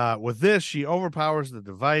 With this, she overpowers the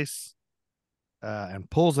device and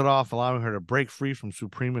pulls it off, allowing her to break free from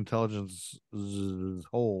Supreme Intelligence's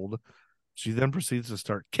hold. She then proceeds to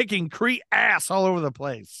start kicking Kree ass all over the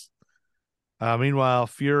place. Meanwhile,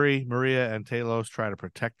 Fury, Maria, and Talos try to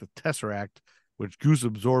protect the Tesseract, which Goose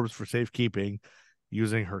absorbs for safekeeping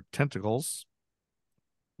using her tentacles.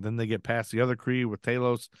 Then they get past the other Kree with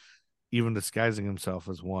Talos even disguising himself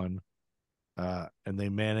as one. And they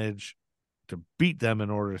manage to beat them in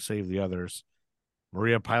order to save the others.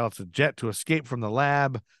 Maria pilots a jet to escape from the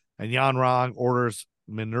lab, and Yon-Rogg orders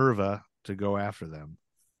Minerva to go after them.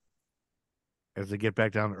 As they get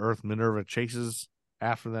back down to Earth, Minerva chases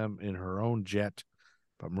after them in her own jet,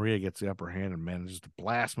 but Maria gets the upper hand and manages to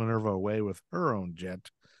blast Minerva away with her own jet.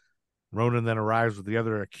 Ronan then arrives with the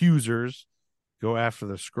other accusers, go after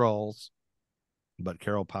the Skrulls, but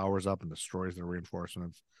Carol powers up and destroys the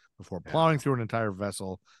reinforcements before plowing through an entire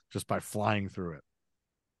vessel just by flying through it.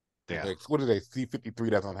 Yeah. Like, what is they?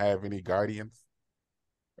 C-53 doesn't have any guardians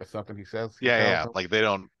or something, he says. Yeah. Like they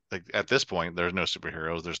don't, like at this point, there's no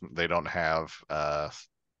superheroes. They don't have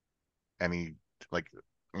any, like,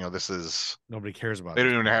 this is, Nobody cares about they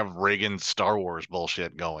this. don't even have Reagan's Star Wars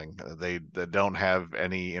bullshit going. They don't have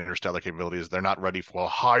any interstellar capabilities. They're not ready for a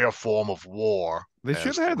higher form of war. They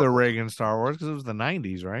should have the Reagan Star Wars because it was the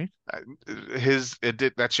 90s, right?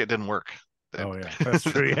 That shit didn't work. Oh yeah, that's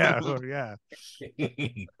true. Yeah,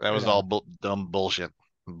 That was all dumb bullshit,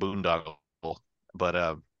 boondoggle.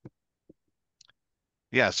 But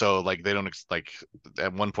yeah. So like they don't like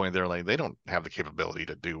at one point they're like they don't have the capability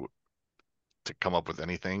to come up with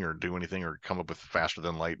anything or do anything or come up with faster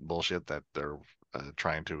than light bullshit that they're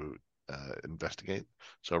trying to investigate.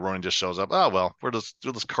 So Ronan just shows up. Oh well, we'll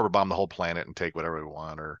just cover bomb the whole planet and take whatever we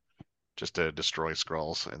want, or just to destroy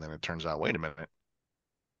Skrulls. And then it turns out, wait a minute,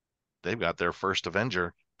 they've got their first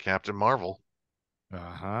Avenger, Captain Marvel.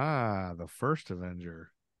 The first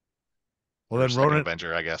Avenger. Well, Then second Ronan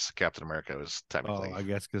Avenger, I guess. Captain America was technically. Oh, I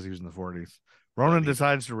guess because he was in the 40s. Ronan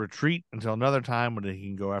decides to retreat until another time when he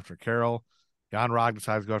can go after Carol. Yon-Rogg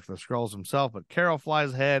decides to go after the Skrulls himself, but Carol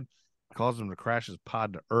flies ahead, causes him to crash his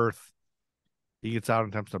pod to Earth. He gets out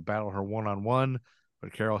and attempts to battle her one-on-one,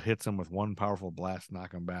 but Carol hits him with one powerful blast,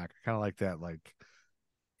 knock him back. Kind of like that, like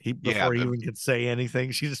before he even could say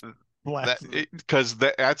anything, she just blasts him. Because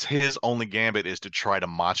that's his only gambit is to try to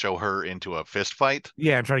macho her into a fist fight.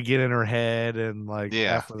 Yeah, and try to get in her head and like.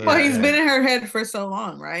 Well, he's been in her head for so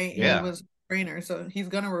long, right? Yeah. He was a trainer, so he's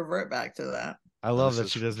gonna revert back to that. I love that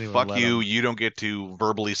she doesn't even. Fuck you! You don't get to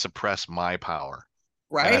verbally suppress my power.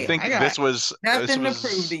 Right. And I think this was nothing to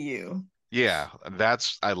prove to you. Yeah,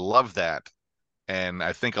 I love that, and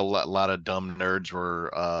I think a lot of dumb nerds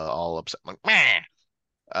were all upset. Like, man,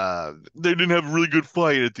 they didn't have a really good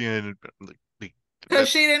fight at the end because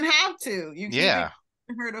she didn't have to. You can't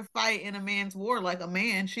get her to fight in a man's war like a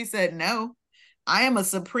man. She said no. I am a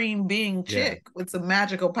supreme being chick with some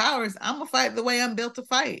magical powers. I'm gonna fight the way I'm built to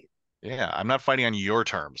fight. Yeah, I'm not fighting on your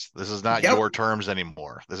terms. This is not your terms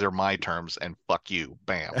anymore. These are my terms, and fuck you.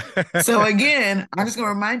 Bam. So again, I'm just gonna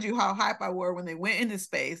remind you how hype I were when they went into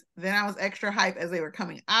space. Then I was extra hype as they were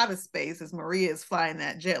coming out of space, as Maria is flying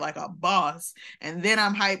that jet like a boss. And then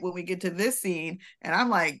I'm hyped when we get to this scene, and I'm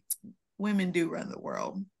like, women do run the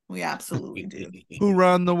world. We absolutely do. Who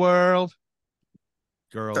run the world?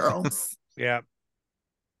 Girls. Yeah.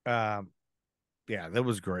 Yeah, that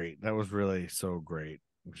was great. That was really so great.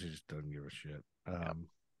 She just doesn't give a shit.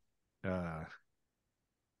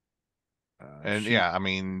 I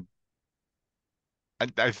mean,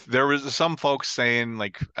 there was some folks saying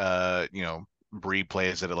like, Brie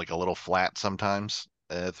plays it like a little flat sometimes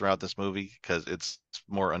throughout this movie because it's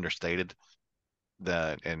more understated.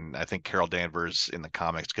 And I think Carol Danvers in the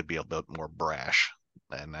comics could be a bit more brash,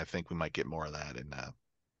 and I think we might get more of that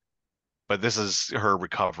but this is her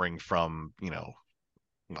recovering from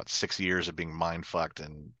 6 years of being mind fucked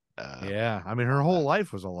and I mean her whole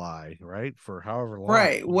life was a lie, right? For however long,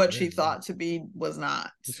 right? What she thought to be was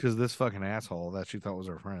not. Just because this fucking asshole that she thought was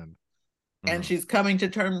her friend, and she's coming to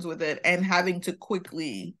terms with it and having to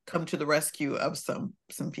quickly come to the rescue of some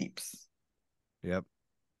peeps. Yep.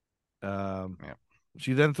 Yep.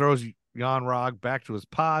 She then throws Jan Rog back to his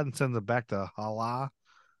pod and sends him back to Hala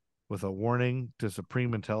with a warning to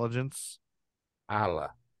Supreme Intelligence.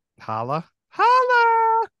 Allah. Hala.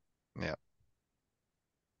 Yep.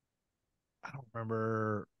 I don't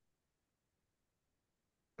remember.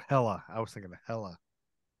 Hela. I was thinking of Hela.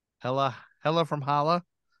 Hela from Hala.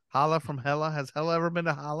 Hala from Hela. Has Hela ever been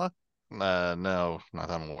to Hala? No, not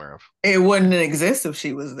that I'm aware of. It wouldn't exist if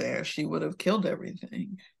she was there. She would have killed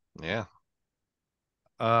everything. Yeah.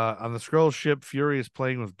 On the Skrull ship, Fury is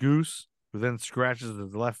playing with Goose, who then scratches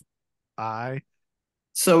his left eye.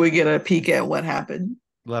 So we get a peek at what happened.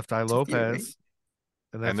 Left eye Lopez.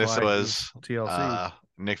 And this why was it's TLC.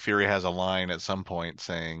 Nick Fury has a line at some point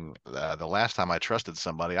saying, the last time I trusted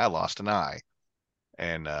somebody, I lost an eye.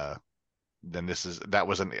 And then that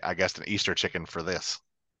was I guess an Easter chicken for this.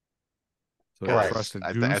 So Right. trusted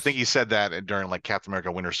I Goose. think he said that during like Captain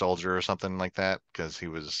America Winter Soldier or something like that, because he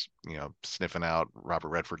was, sniffing out Robert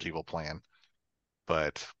Redford's evil plan.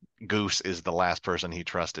 But Goose is the last person he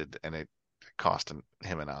trusted, and it cost him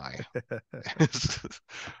an eye.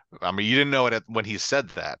 I mean, you didn't know it when he said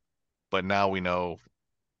that, but now we know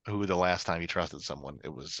who the last time he trusted someone.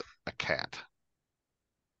 It was a cat.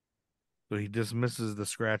 So he dismisses the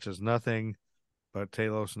scratch as nothing, but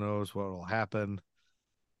Talos knows what will happen.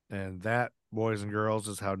 And that, boys and girls,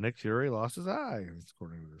 is how Nick Fury lost his eye,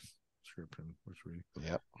 according to this description,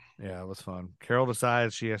 Yep. Yeah, it was fun. Carol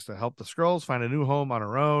decides she has to help the Skrulls find a new home on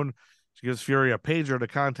her own. She gives Fury a pager to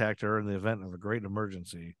contact her in the event of a great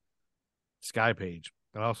emergency. Sky page.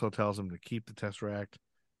 It also tells him to keep the Tesseract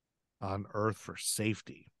on Earth for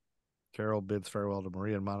safety. Carol bids farewell to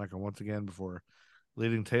Maria and Monica once again before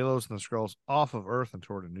leading Talos and the Skrulls off of Earth and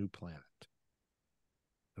toward a new planet.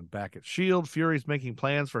 And back at S.H.I.E.L.D., Fury's making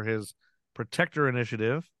plans for his Protector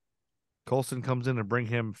initiative. Coulson comes in to bring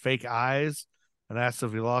him fake eyes and asks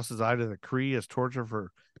if he lost his eye to the Kree as torture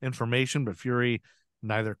for information, but Fury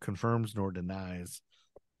neither confirms nor denies.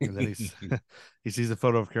 And then he sees a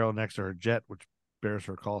photo of Carol next to her jet, which bears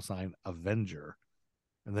her call sign Avenger.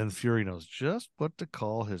 And then Fury knows just what to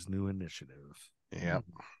call his new initiative. Yep.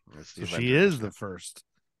 So she is the first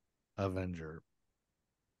Avenger.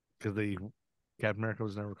 Because Captain America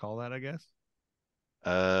was never called that, I guess.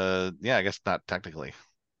 Yeah, I guess not technically,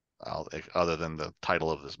 other than the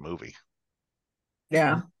title of this movie.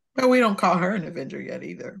 Yeah. But we don't call her an Avenger yet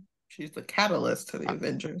either. She's the catalyst to the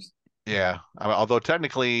Avengers. Yeah. Although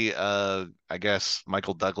technically, I guess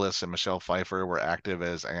Michael Douglas and Michelle Pfeiffer were active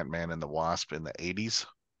as Ant-Man and the Wasp in the 80s.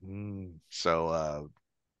 So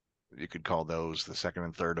you could call those the second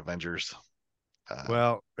and third Avengers.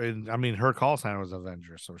 Well, I mean, her call sign was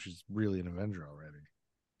Avenger, so she's really an Avenger already.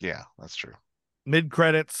 Yeah, that's true.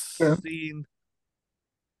 Mid-credits scene.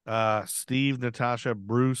 Steve, Natasha,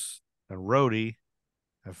 Bruce, and Rhodey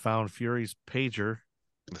have found Fury's pager.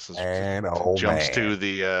 This is jumps to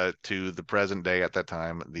the present day at that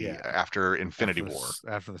time, after Infinity War.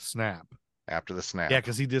 After the snap. After the snap. Yeah,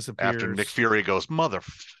 because he disappears. After Nick Fury goes, and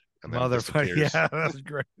then disappears. Yeah, that's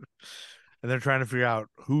great. And they're trying to figure out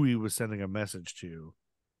who he was sending a message to.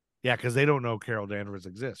 Yeah, because they don't know Carol Danvers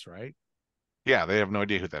exists, right? Yeah, they have no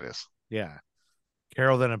idea who that is. Yeah.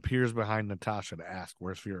 Carol then appears behind Natasha to ask,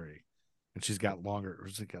 where's Fury? And she's got longer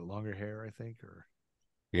hair, I think, or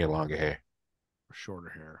longer hair. Or shorter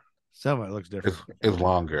hair. Some of it looks different. It's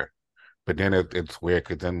longer. But then it's weird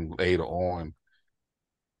because then later on,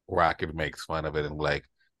 Rocket makes fun of it and like,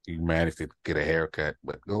 you managed to get a haircut,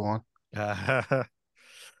 but go on.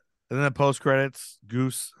 And then post credits,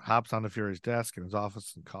 Goose hops onto Fury's desk in his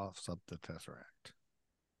office and coughs up the Tesseract.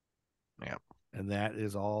 Yep. And that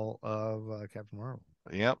is all of Captain Marvel.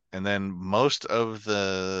 Yep. And then most of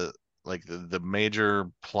the major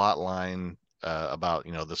plot line about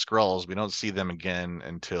the Skrulls, we don't see them again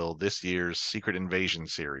until this year's Secret Invasion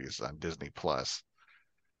series on Disney Plus,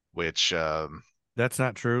 which that's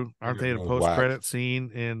not true. Aren't they in a post credit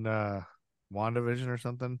scene in WandaVision or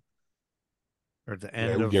something? Or at the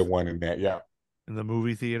end we get one in that, in the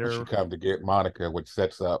movie theater. She come to get Monica, which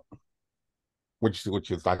sets up, which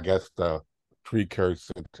is I guess the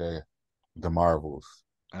precursor to the Marvels.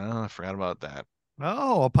 Oh, I forgot about that.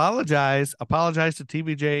 Oh, apologize to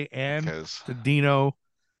TVJ and to Dino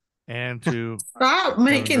and to stop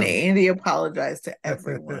making Andy apologize to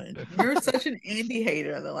everyone. You're such an Andy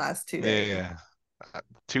hater the last 2 days. Yeah.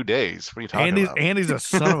 2 days. What are you talking about? Andy's a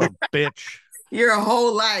son of a bitch. Your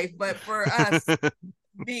whole life, but for us,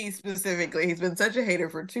 me specifically, he's been such a hater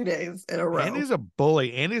for 2 days in a row. Andy's a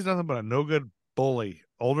bully. Andy's nothing but a no good bully,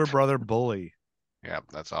 older brother bully. Yep,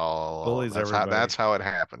 that's all. Bullies everybody. That's how it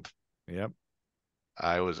happened. Yep.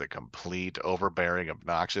 I was a complete, overbearing,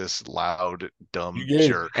 obnoxious, loud, dumb You gave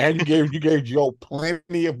jerk. you gave Joe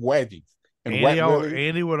plenty of wedgies. And Wet Willie,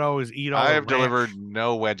 Andy would always eat all I the have delivered ranch.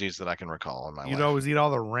 no wedgies that I can recall in my You'd life. always eat all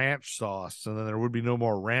the ranch sauce, and then there would be no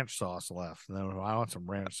more ranch sauce left. And then I want some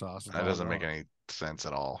ranch sauce. That doesn't make any sense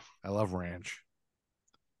at all. I love ranch.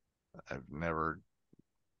 I've never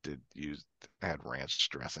had ranch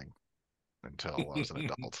dressing until I was an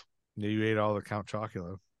adult. Yeah, you ate all the Count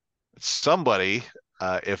Chocula. Somebody,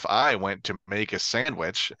 if I went to make a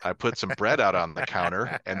sandwich, I put some bread out on the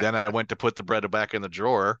counter, and then I went to put the bread back in the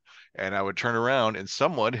drawer, and I would turn around, and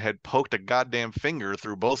someone had poked a goddamn finger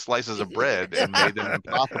through both slices of bread and made them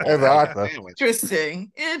impossible to That's make a awesome. sandwich.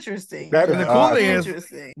 Interesting. That is And the cool thing is,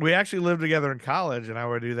 Interesting. we actually lived together in college, and I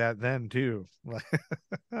would do that then too.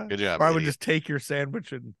 Good job. Or I would idiot. just take your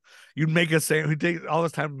sandwich, and you'd make a sandwich. We'd take all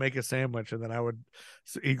this time to make a sandwich, and then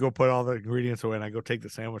he'd go put all the ingredients away, and I go take the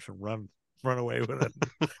sandwich and run away with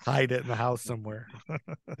it, hide it in the house somewhere.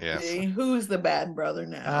 Yes. See, who's the bad brother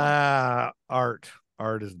now? Art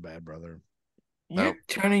is the bad brother. You're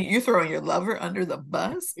throwing your lover under the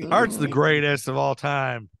bus. Art's the Ooh. greatest of all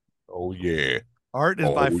time. oh yeah, Art is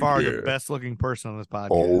by Oh, far yeah. the best looking person on this podcast.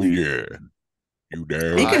 oh yeah, you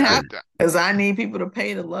damn. He can right. have because I need people to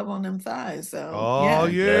pay to love on them thighs. So Oh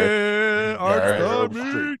yeah, Art's Damn the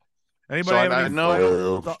straight. meat. Anybody So have I any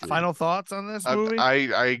know- final thoughts on this movie?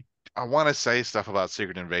 I want to say stuff about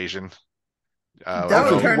Secret Invasion. Don't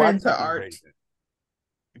So you turn watched into it, art.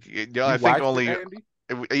 Invasion? Yeah, I You think watched it, only. Andy?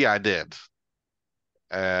 Yeah, I did.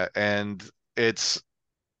 And it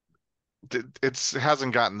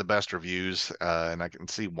hasn't gotten the best reviews, and I can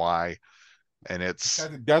see why. And it's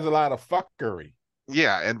Because it does a lot of fuckery.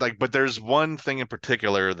 yeah, and but there's one thing in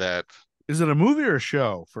particular that Is it a movie or a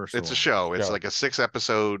show? First, it's a of all? show. It's Show. like a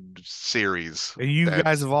 6-episode series. And you that-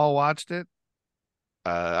 guys have all watched it.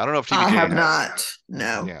 I don't know if TVJ I have has. not.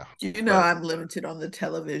 No. Yeah, You know but- I'm limited on the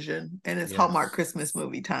television, and it's Yes. Hallmark Christmas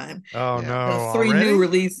movie time. Oh Yeah. no! The 3 already? new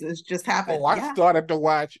releases just happened. Oh, I Yeah. started to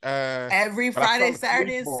watch. Every but I Friday, fell asleep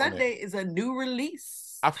Saturday, and on Sunday is a new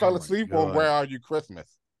release. I fell Oh my asleep on God. Where Are You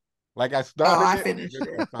Christmas? Like I started. I it, finished and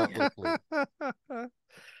it. I fell asleep.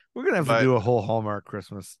 We're gonna have But- to do a whole Hallmark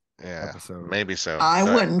Christmas yeah, episode. maybe so. I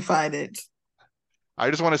But wouldn't fight it. I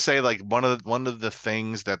just want to say, like, one of the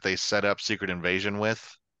things that they set up Secret Invasion with,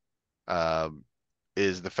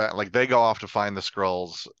 is the fact, like, they go off to find the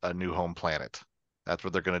Skrulls a new home planet. That's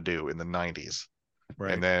what they're going to do in the 90s.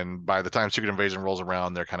 Right. And then by the time Secret Invasion rolls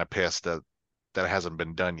around, they're kind of pissed that it hasn't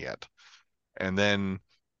been done yet. And then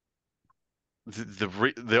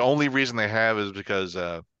the only reason they have is because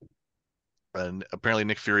and apparently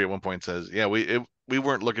Nick Fury at one point says, "Yeah, we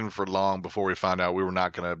weren't looking for long before we found out we were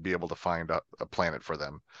not going to be able to find a planet for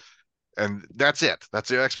them." And that's it. That's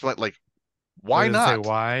the explanation. Like, why Does it say not?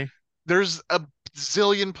 why? There's a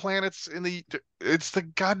zillion planets it's the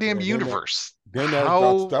goddamn Yeah, universe. Then there's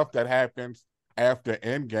the stuff that happens after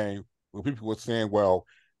Endgame where people were saying, well,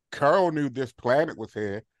 Carol knew this planet was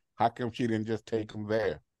here. How come she didn't just take him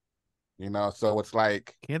there? You know, so it's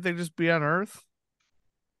like, Can't they just be on Earth?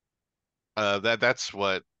 That's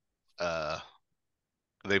what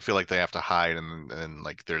they feel like they have to hide, and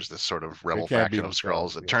like there's this sort of rebel can't be faction of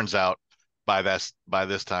themselves, Skrulls. It yeah. turns out by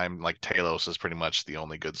this time, like, Talos is pretty much the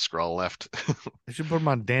only good Skrull left. They should put them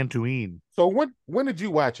on Dantooine. so when did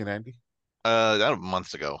you watch it, Andy? That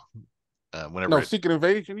months ago. Whenever No, it- Secret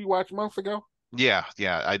Invasion you watched months ago? yeah,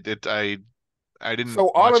 I did. I didn't So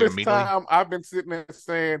all watch of it this immediately. time I've been sitting there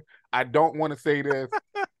saying, I don't want to say this.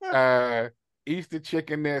 Easter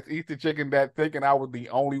chicken this, Easter chicken that, thinking I was the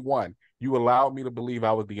only one. You allowed me to believe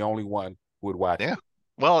I was the only one who would watch Yeah. it.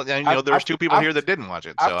 Well, and I've- there's I've- two people I've- here that didn't watch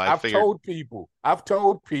it, so I I've figured. told people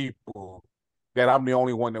that I'm the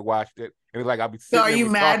only one that watched it. And it's like I'll be So sitting are there, you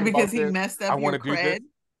we mad talking because about he this. messed I up your wanna do this.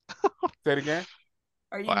 cred? Say it again.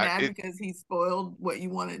 Are you Well, mad because he spoiled what you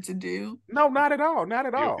wanted to do? No, not at all. Not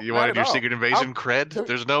at all. You Not wanted at your all. Secret Invasion I'm- cred?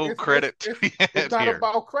 There's no It's- credit it's- to be had It's not here.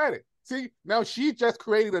 about credit. See, now she just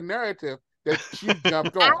created a narrative that she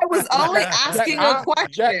jumped on. I was only That- asking that a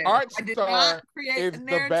question. That art I did star not create is a the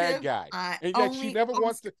narrative. bad guy. I And yet only she never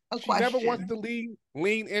wants to. asked a She never wants question. to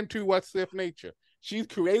lean into what's Sith nature. She's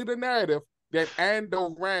created a narrative that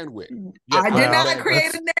Ando ran with. I did well, not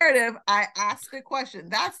create that's- a narrative. I asked a question.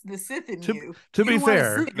 That's the Sith in To- you. To You be don't wanna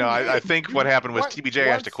fair, sit No, I think what happened was Once- TBJ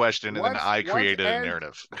asked a once- question, and then once- I once created a and-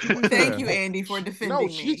 narrative. Thank you, Andy, for defending No,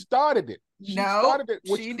 me. she started it. She No, started it.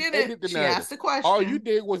 Which she created didn't. the She narrative. asked a question. All you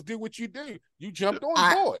did was do what you do. You jumped on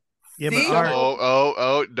I- board. yeah, but See? Art,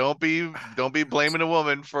 Oh! Don't be blaming a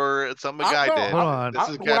woman for something a I guy know. did. Hold on. This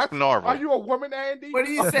is When I- Captain Marvel. Are you a woman, Andy? What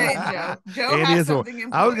are you saying, Joe? Joe Andy has is a- something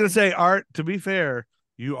important. I was gonna say, Art. To be fair,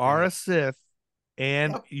 you are a Sith,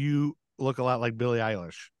 and Yep. you look a lot like Billie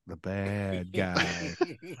Eilish, the bad guy.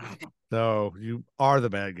 So you are the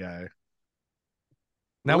bad guy.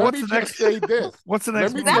 Now, Let what's me the just next? say this. What's the Let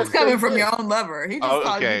next me movie? That's just coming say from this. your own lover. He just Oh,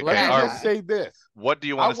 called okay, you Let okay, me bad all just right. guy. say this. What do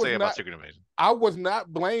you I want to was say about not- Secret Invasion? I was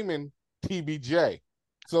not blaming TBJ.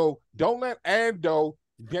 So don't let Ando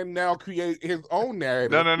then now create his own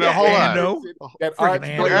narrative. No, Yeah, hold on. Ando. That Freaking Art's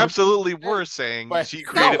Ando. You blaming absolutely TBJ. were saying But she he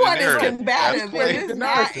created the Someone is narrative. combative, That's and created it's the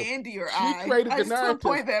not narrative. Andy or She I. created I the just want narrative, to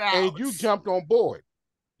point that out. and you jumped on board.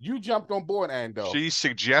 You jumped on board, Ando. She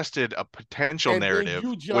suggested a potential And then narrative you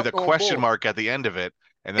with a jumped on question board. mark at the end of it,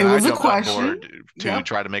 and It then I was a jumped on question. board to Yep.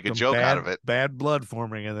 try to make a Some joke out of it. bad blood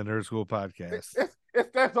forming in the Nerd School podcast.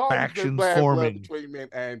 That's always been Factions bad forming. blood between me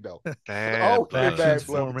and Ando. Bad always been blood. Factions bad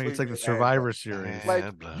blood forming. It's like between the me and Survivor Ando. series. Like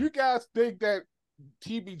Bad blood. you guys think that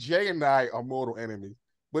TBJ and I are mortal enemies,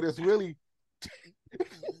 but it's really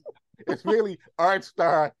Art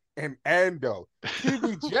Star and Ando.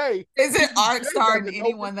 TBJ Is it TBJ Art Star and doesn't know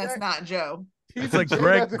anyone this that's yet. not Joe? It's like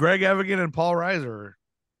TBJ Greg Evigan and Paul Reiser.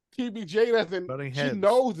 TBJ doesn't. Butting She heads.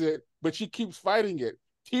 knows it, but she keeps fighting it.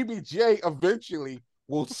 TBJ eventually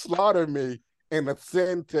will slaughter me and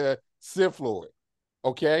ascend to Sith Lord.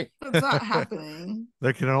 Okay. It's not happening.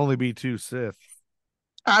 There can only be two Sith.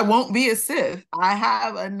 I won't be a Sith. I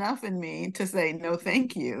have enough in me to say no,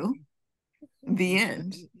 thank you. The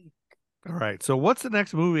end. All right. So what's the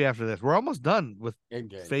next movie after this? We're almost done with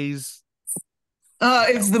Endgame. phase.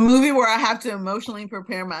 It's the movie where I have to emotionally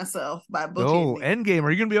prepare myself by Oh, bookending. Endgame.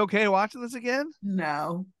 Are you gonna be okay watching this again?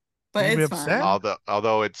 No, but You'd be it's upset? fine.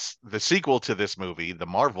 Although it's the sequel to this movie, The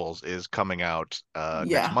Marvels, is coming out Yeah.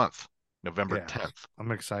 next month, November Yeah. 10th.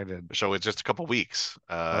 I'm excited. So it's just a couple weeks.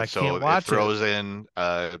 I So can't watch it throws in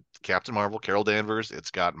Captain Marvel, Carol Danvers.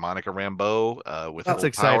 It's got Monica Rambeau with That's full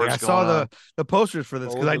exciting. powers I saw going on. the posters for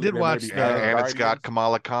this because I did watch Maybe the And it's got Guardians.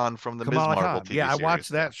 Kamala Khan from the Kamala Ms. Marvel Khan. TV Yeah, I series. watched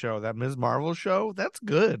that show, that Ms. Marvel show. That's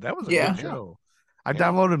good. That was a Yeah. good show. I Yeah.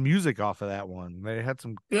 downloaded music off of that one. They had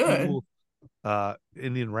some Good. cool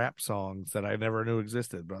Indian rap songs that I never knew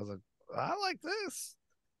existed, but I was like, I like this.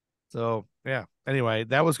 So yeah. Anyway,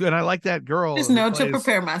 that was good. I like that girl. Just who know to plays-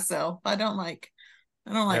 prepare myself. I don't like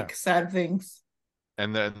sad things.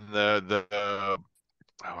 And then oh,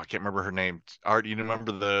 I can't remember her name. Art, you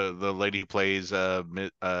remember the lady who plays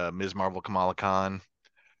Ms. Marvel, Kamala Khan?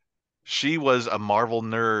 She was a Marvel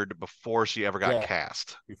nerd before she ever got Yeah.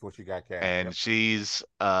 cast. Before she got cast. And Yep. she's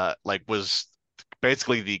was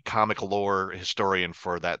basically the comic lore historian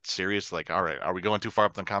for that series. Like, all right, are we going too far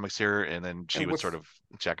up in the comics here? And then she would what's- sort of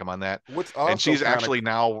check him on that. What's also And she's kinda- actually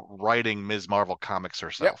now writing Ms. Marvel comics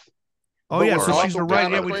herself. Oh But yeah, what's so she's also a writer.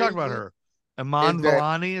 kinda Yeah, we talked about crazy her. Iman is that-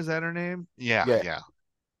 Vellani, is that her name? Yeah, Yeah. yeah.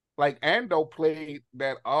 like Ando played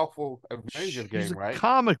that awful Avengers She's game, a right?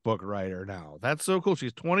 comic book writer now. That's so cool.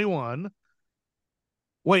 She's 21.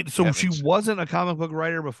 Wait, so Yeah, she it's- wasn't a comic book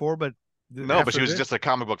writer before, but No, but after she was this- just a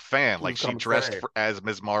comic book fan. She Like was she comic dressed fan. as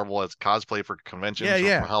Ms. Marvel as cosplay for conventions Yeah,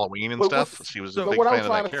 yeah. for Halloween and But stuff. what's- She was so a big what I fan was of that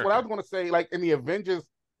trying to, character. what I was going to say, like in the Avengers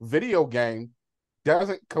video game,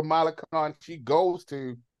 doesn't Kamala Khan? She goes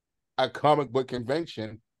to a comic book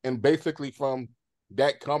convention, and basically from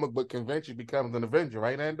that comic book convention becomes an Avenger,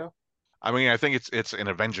 right, Ando? I mean, I think it's an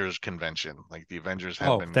Avengers convention. Like the Avengers have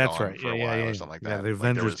Oh, been that's gone right. for a Yeah, while yeah, or yeah. something like Yeah, that. the Like,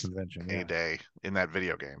 there Avengers was convention. a Yeah. day in that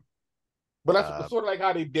video game. But that's sort of like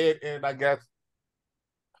how they did, and I guess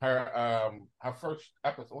her first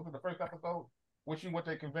episode, was it the first episode when she went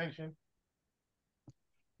to the convention?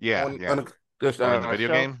 Yeah, on, yeah. on this, Or in the video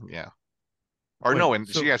show? game, yeah. Or Wait, no, and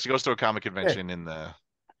so- she goes to a comic convention in the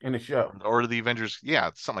In the show. or the Avengers, yeah,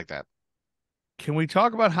 something like that. Can we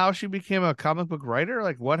talk about how she became a comic book writer?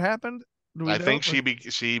 Like what happened? Do we I know? think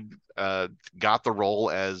Like- she got the role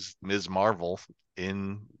as Ms. Marvel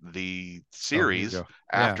in the series go.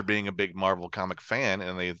 after being a big Marvel comic fan,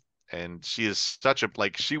 and she is such a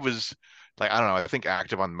she was like, I don't know, I think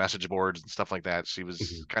active on message boards and stuff like that. She was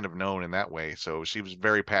Mhm. kind of known in that way, so she was a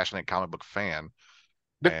very passionate comic book fan.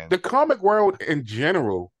 The comic world in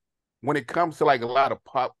general, when it comes to like a lot of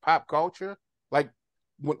pop culture, like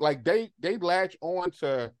they latch on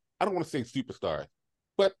to, I don't want to say superstars,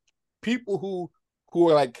 but people who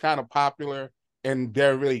are like kind of popular and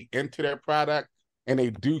they're really into their product and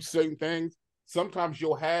they do certain things. Sometimes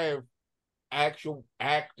you'll have actual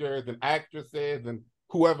actors and actresses and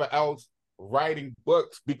whoever else writing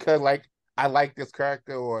books because like I like this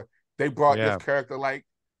character or they brought Yeah. this character, like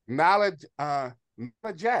Nyla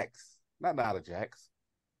Jax, not Nyla Jax,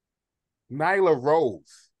 Nyla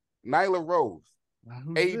Rose,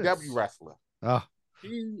 Who's AEW this? wrestler. Oh,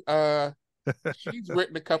 She's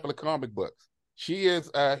written a couple of comic books. She is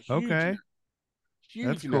huge. okay. Huge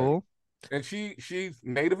That's nerd. cool. And she's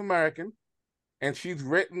Native American, and she's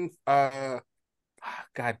written God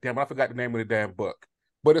damn it, I forgot the name of the damn book.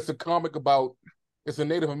 But it's a comic about it's a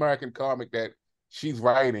Native American comic that she's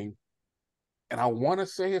writing. And I want to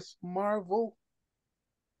say it's Marvel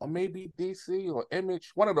or maybe DC or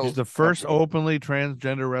Image. One of those. She's the first companies. openly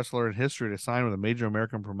transgender wrestler in history to sign with a major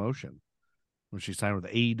American promotion when she signed with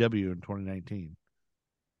AEW in 2019.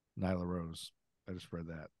 Nyla Rose. I just read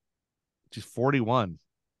that. She's 41,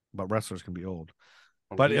 but wrestlers can be old.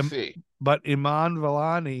 But DC. but Iman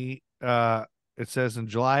Vellani, it says in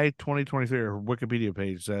July 2023, her Wikipedia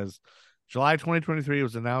page says, July 2023 it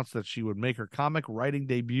was announced that she would make her comic writing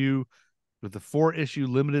debut with the 4-issue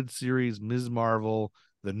limited series Ms. Marvel,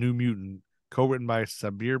 The New Mutant, co-written by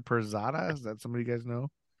Sabir Perzada. Is that somebody you guys know?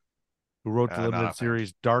 Who wrote the limited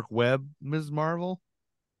series Dark Web Ms. Marvel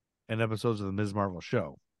and episodes of the Ms. Marvel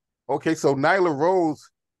show. Okay, so Nyla Rose,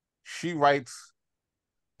 she writes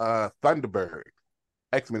Thunderbird,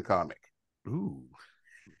 X-Men comic. Ooh.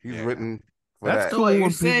 She's written for That's that. So what you're when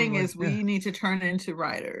people saying like- is we need to turn into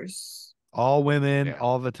writers. All women, Yeah.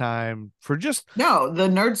 all the time, for just No, the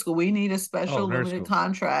Nerd School. We need a special Nerd limited School.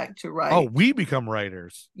 contract to write. oh, we become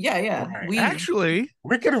writers. yeah. Right. We Actually,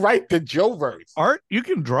 We can write the Joe-verse. Art, you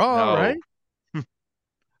can draw, No. right?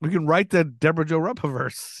 We can write the Deborah Joe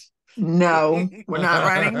Ruppaverse. no, we're not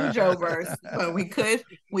writing the Joe verse, but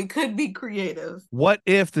we could be creative. What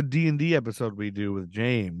if the D&D episode we do with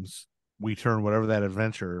James, we turn whatever that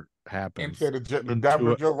adventure happens Into the into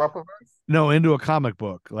Deborah a- Joe Ruppaverse? into a comic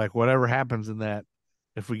book? Like whatever happens in that,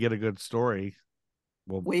 if we get a good story,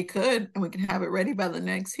 well, We could, and we can have it ready by the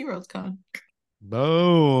next Heroes Con.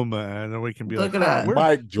 boom, and then we can be Look like, at that. we're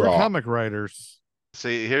Mic drop. comic writers.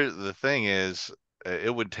 See, here's the thing is,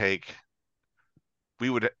 it would take,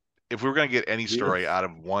 if we were going to get any story out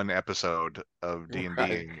of one episode of D&D,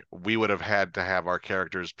 Right. we would have had to have our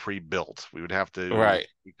characters pre-built. We would have to, Right.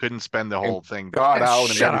 We couldn't spend the whole thing thought out and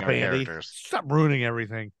Shut building up, our Andy. characters. Stop ruining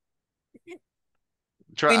everything. We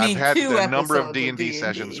I've need had 2 a number episodes of of D&D D&D.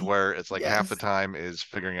 sessions where it's like half the Yes. time is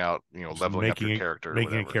figuring out, Just leveling up your making character. or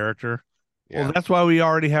making a whatever. character. Yeah. Well, that's why we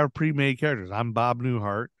already have pre-made characters. I'm Bob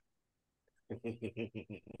Newhart.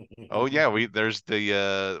 Oh yeah, there's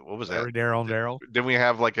the what was that? Larry Daryl. Didn't we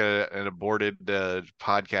have like an aborted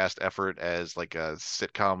podcast effort as like a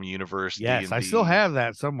sitcom universe? Yes, I D&D? still have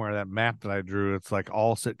that somewhere. That map that I drew. It's like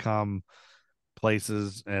all sitcom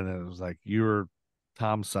places, and it was like you were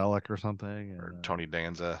Tom Selleck or something, Or and, Tony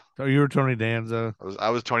Danza. so you were Tony Danza. I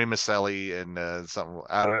was Tony Maselli and something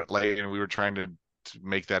out of LA, and we were trying to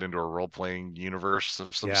make that into a role playing universe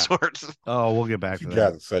of some Yeah. sort. Oh, we'll get back to You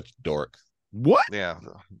that. guys are such dorks. What? Yeah,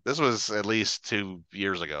 this was at least 2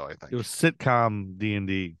 years ago, I think. It was sitcom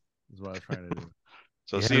D&D. Is what I was trying to do.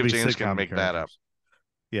 So You see had to if be James can sitcom make that up. characters.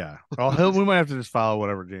 Yeah. We might have to just follow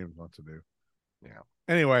whatever James wants to do. Yeah.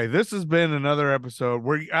 Anyway, this has been another episode.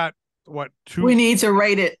 We're at what We need to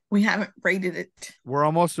rate it. We haven't rated it. We're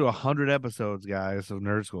almost to 100 episodes, guys, of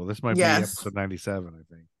Nerd School. This might be Yes. episode 97, I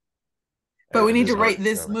think. But we It need is to rate hard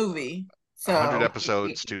this to- movie. So 100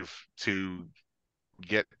 episodes to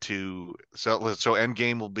get to so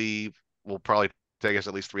Endgame will probably take us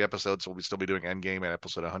at least 3 episodes. So we'll still be doing Endgame at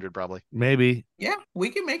episode 100 probably. Maybe, yeah, we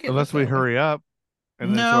can make it. unless look we that way. hurry up.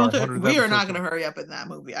 And No, then so our 100th we are not episode- going to hurry up in that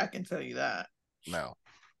movie. I can tell you that. No,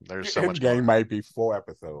 there's so much Endgame more. might be 4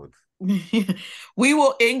 episodes. We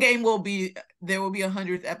will. Endgame will be. There will be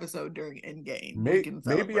 100th episode during Endgame. We can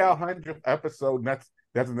Maybe celebrate. our 100th episode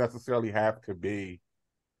doesn't necessarily have to be,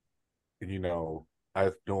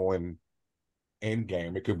 us doing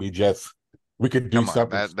Endgame. It could be just we could do Come on,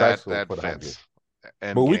 something that special that for the 100th. fits.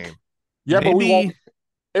 But we Endgame. But we Maybe- won't.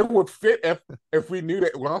 It would fit if we knew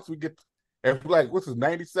that once we get if like what's this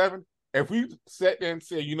 97. If we sat there and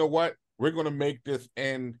said, you know what, we're gonna make this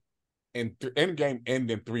end Endgame end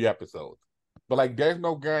in 3 episodes. But like, there's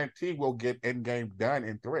no guarantee we'll get Endgame done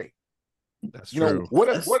in 3. That's You know, true.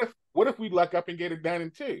 what if we luck up and get it done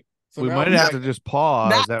in 2? So We now might we have like- to just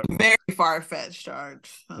pause. That's That very far fetched, Charge.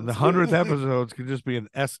 and the 100th episodes could just be an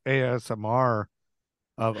ASMR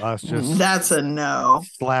of us just That's a no.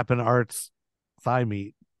 slapping Art's thigh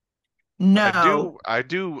meat. No. I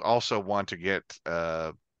do also want to get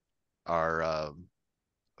our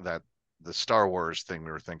the Star Wars thing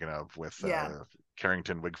we were thinking of with Yeah.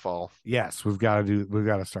 Carrington Wigfall. Yes, we've got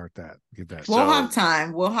to start that. Get that. We'll So- have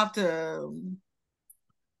time. We'll have to.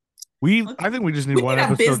 I think we just need We one need a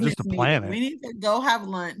episode business just to meeting. plan it. We need to go have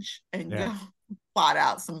lunch and Yeah. go plot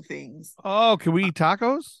out some things. Oh, can we eat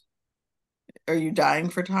tacos? Are you dying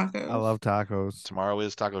for tacos? I love tacos. Tomorrow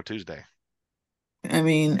is Taco Tuesday. I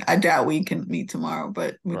mean, I doubt we can meet tomorrow,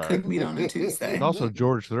 but we Right. could meet on a Tuesday. It's also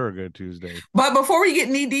George Thorogood Tuesday. But before we get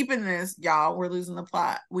knee deep in this, y'all, we're losing the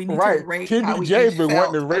plot. We need Right. to rate how we TBJ each been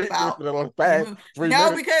wanting to felt rate this about for the the past movie. 3 No,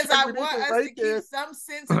 minutes. because I We need want us rate to keep this. some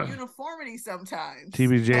sense of uniformity sometimes.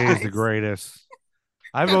 TBJ is the guys. greatest.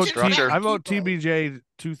 I Don't vote. you try Structure. to I vote keep up. TBJ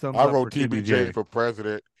 2 thumbs I up wrote for TBJ for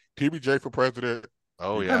president. TBJ for president.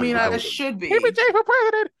 Oh TBJ yeah. I mean, for I president. should be. TBJ for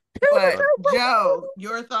president. But Joe,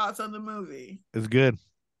 your thoughts on the movie? It's good.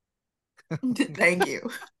 Thank you.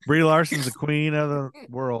 Brie Larson's the queen of the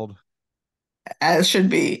world. As should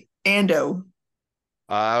be. Ando.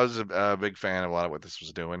 I was a big fan of a lot of what this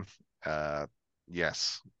was doing.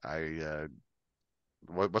 Yes,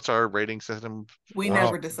 what's our rating system? We for-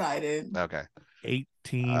 never decided. Okay.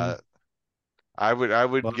 18. I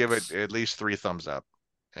would give it Bucks. at least 3 thumbs up.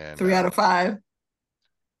 And 3 out of 5.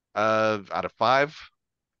 out of 5.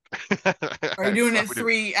 Are you doing So it we did-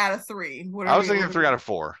 3 out of 3? What I are was we- thinking 3 out of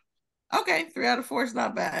 4. Okay, 3 out of 4 is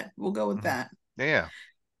not bad. We'll go with Mhm. that. Yeah.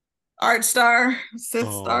 Art star,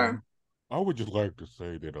 Sith star. I would just like to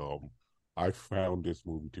say that I found this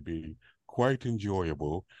movie to be quite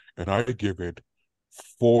enjoyable, and I give it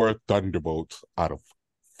 4 Thunderbolts out of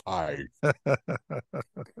 5.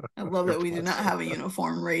 I love that we do not have a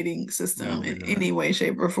uniform rating system No, we in don't. any way,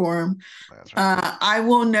 shape, or form. That's right. I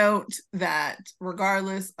will note that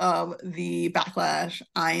regardless of the backlash,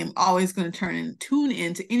 I am always going to tune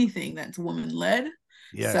into anything that's woman led.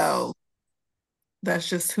 Yes. So that's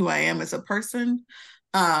just who I am as a person.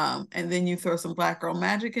 And then you throw some Black Girl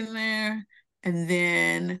Magic in there, and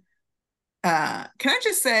then can I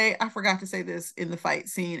just say, I forgot to say this in the fight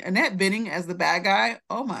scene, Annette Bening as the bad guy.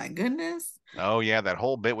 Oh my goodness. Oh yeah, that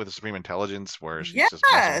whole bit with the Supreme Intelligence where she's just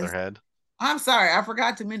messing with Yes. her head. I'm sorry, I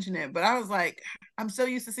forgot to mention it, but I was like, I'm so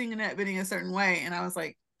used to seeing Annette Bening a certain way, and I was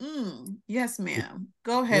like, yes, ma'am.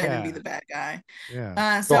 Go ahead and be Yeah. the bad guy.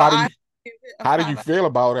 Yeah. So how do I you- give it a How do 5 you out- feel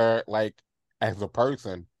about her, like, as a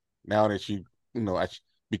person, now that she,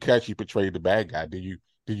 because she portrayed the bad guy? Do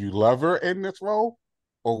you love her in this role,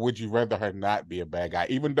 or would you rather her not be a bad guy,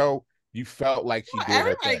 even though you felt like she Well, did her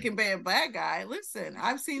everybody thing? can be a bad guy. Listen,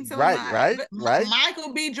 I've seen some Right, of right, right.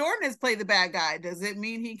 Michael B. Jordan has played the bad guy. Does it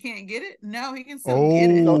mean he can't get it? No, he can still get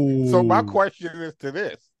it. So my Oh. question is to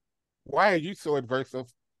this: why are you so adverse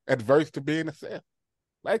to being a Sith?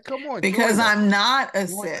 Like, come on, Because join us. I'm not a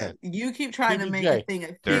Join Sith. us. You keep trying to make TBJ. a thing a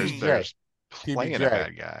There's thing. there's playing a TBJ.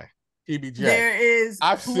 bad guy. TBJ. There is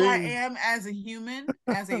I've who I seen- am as a human,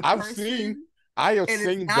 as a I've person. seen- I have It is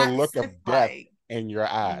seen the not look of death Sith-like. in your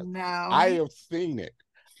eyes. No. I have seen it.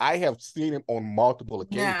 I have seen it on multiple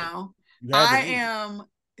occasions. No. You haven't I either. am.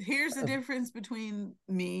 Here's the difference between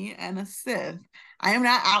me and a Sith. I am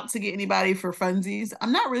not out to get anybody for funsies.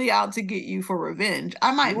 I'm not really out to get you for revenge.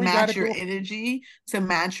 I might We match gotta your go- energy to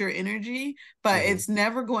match your energy, but Mhm. it's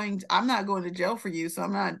never going to, I'm not going to jail for you, so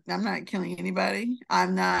I'm not killing anybody.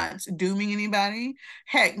 I'm not dooming anybody.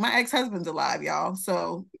 Heck, my ex-husband's alive, y'all.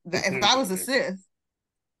 So if I was a Sith,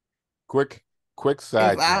 Quick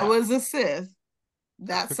side if I jump. was a Sith,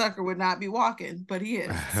 that sucker would not be walking, but he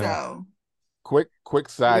is. So Quick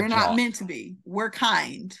side we're not jaunt. meant to be. We're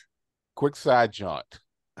kind. Quick side jaunt.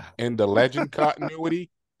 In the legend continuity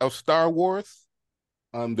of Star Wars,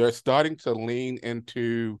 they're starting to lean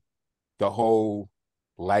into the whole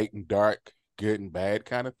light and dark, good and bad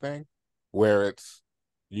kind of thing, where it's,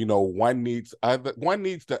 one needs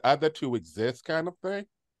the other to exist kind of thing.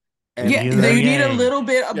 And Yeah, yin you and need a yang. little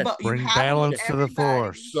bit of Yes, you bring have balance to the everybody.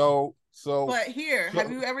 force. so But here, so-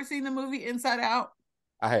 have you ever seen the movie Inside Out?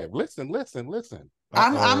 I have listen.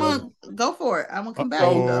 I'm Uh-oh. gonna go for it. I'm gonna come back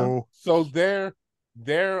though. Uh-oh. So there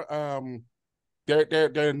are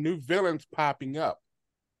new villains popping up,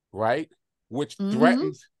 right? Which Mhm.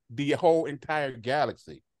 threatens the whole entire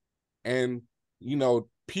galaxy. And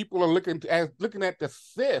people are looking at the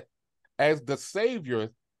Sith as the saviors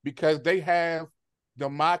because they have the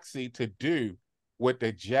moxie to do what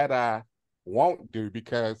the Jedi won't do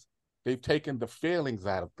because they've taken the feelings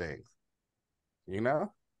out of things.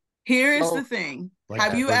 Here's So- the thing. Like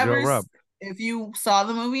Have you Pepper Joe ever, Rub. if you saw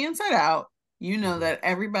the movie Inside Out, you know Mhm. that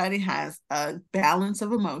everybody has a balance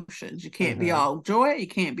of emotions. You can't be Mhm. all joy, you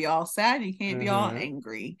can't be all sad, you can't be all Mhm.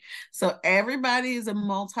 angry. So everybody is a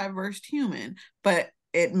multiverse human, but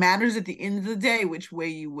it matters at the end of the day which way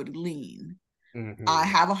you would lean. I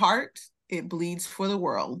have a heart. It bleeds for the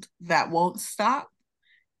world. That won't stop.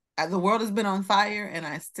 The world has been on fire, and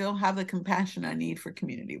I still have the compassion I need for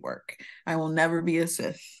community work. I will never be a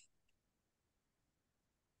Sith.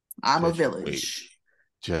 I'm a Just you village.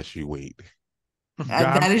 Just you wait.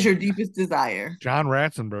 That is your deepest desire. John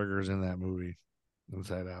Ratzenberger's in that movie.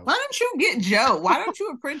 Inside Out. Why don't you get Joe? Why don't you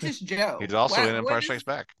apprentice Joe? He's also in Empire what Strikes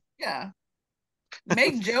Back. Yeah.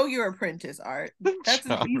 Make Joe your apprentice, Art. That's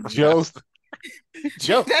an easy. Joe.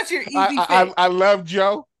 That's your easy I love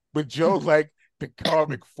Joe, but Joe's like the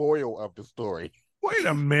comic foil of the story. Wait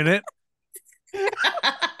a minute.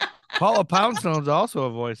 Paula Poundstone's also a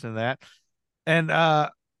voice in that. And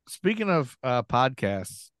speaking of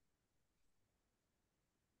podcasts,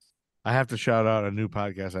 I have to shout out a new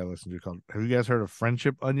podcast I listen to called, have you guys heard of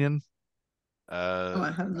Friendship Onion?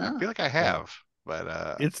 I have not. I feel like I have,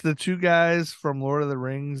 but it's the two guys from Lord of the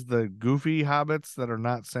Rings, the goofy hobbits that are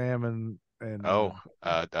not Sam and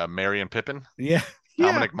Merry and Pippin. Yeah.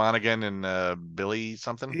 Dominic Monaghan and Billy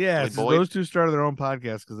something. Yeah, Billy so Boyd. those two started their own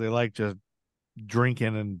podcast because they like just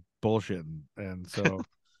drinking and bullshitting, and so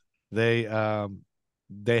they have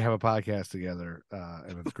a podcast together,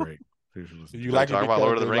 and it's great. So you should listen. You Do like they talk it about because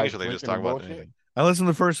Lord of the they Rings, like or they just drinking talk and about bullshit? anything? I listened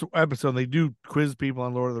to the first episode. They do quiz people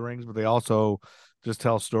on Lord of the Rings, but they also just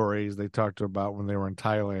tell stories. They talked about when they were in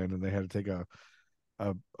Thailand and they had to take a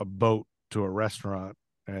boat to a restaurant,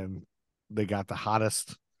 and they got the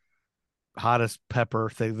hottest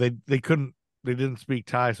pepper. They didn't speak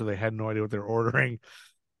Thai, so they had no idea what they were ordering.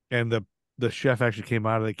 And the chef actually came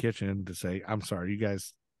out of the kitchen to say, "I'm sorry, you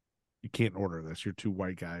guys, you can't order this. You're two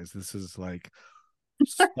white guys. This is like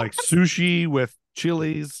sushi with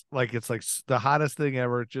chilies. Like it's like the hottest thing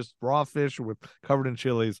ever. Just raw fish covered in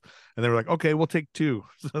chilies." And they were like, "Okay, we'll take two."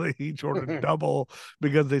 So they each ordered double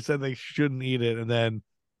because they said they shouldn't eat it. And then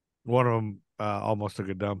one of them almost took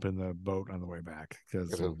a dump in the boat on the way back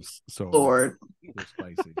because it was so Lord. it was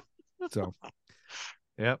spicy. So,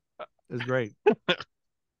 yep, it's great.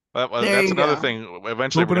 Well, There that's you another go. thing.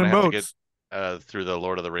 Eventually, Pooping we're in gonna have to boats. get through the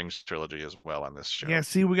Lord of the Rings trilogy as well on this show. Yeah,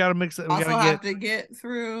 see, we got to mix it. We Also got have to get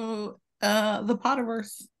through the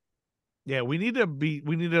Potterverse. Yeah, we need to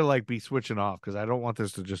be switching off because I don't want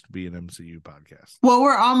this to just be an MCU podcast. Well,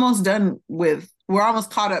 we're almost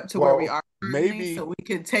caught up to where we are currently, maybe- so we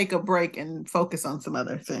could take a break and focus on some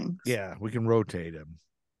other things. Yeah, we can rotate them.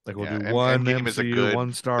 Like we'll Yeah, do and one Endgame is a MCU, good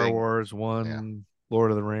one Star thing. Wars, one Lord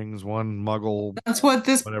of the Rings, one Muggle. That's what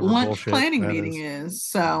this Whatever lunch bullshit planning that meeting is.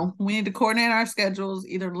 So we need to coordinate our schedules,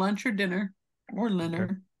 either lunch or dinner or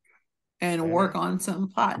dinner, and work on some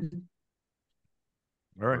plotting.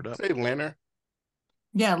 All right. Word up. Say Leonard.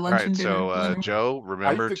 Yeah, All lunch right, and dinner. so Leonard. Joe, I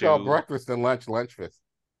remember used to call to breakfast and lunch fist.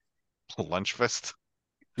 lunch fist.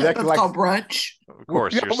 Yeah, That's like called brunch. Of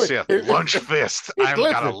course, Yeah, you're but Sith. it- Lunch fist. I've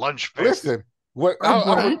got a Listen, lunch fist. listen. What Or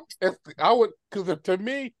I would because to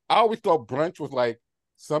me, I always thought brunch was like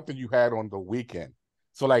something you had on the weekend.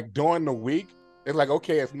 So like during the week, it's like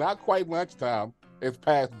okay, it's not quite lunchtime, it's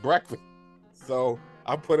past breakfast. So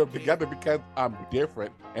I put them together because I'm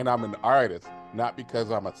different and I'm an artist, not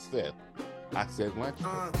because I'm a Sith. I said lunch. You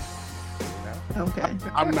know? Okay.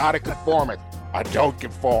 I'm not a conformist. I don't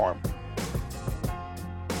conform.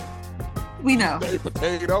 We know. Say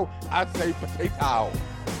potato, I say potato.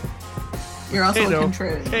 You're also Potato, a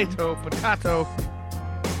contrarian. potato.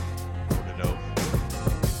 No.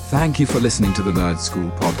 Thank you for listening to the Nerd School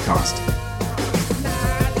podcast.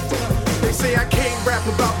 They say I can't rap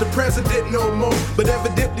about the president no more, but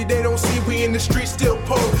evidently they don't see we in the streets still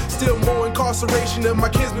poor. Still more incarceration of my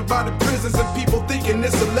kinsmen by the prisons, and people thinking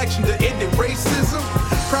this election to end in racism.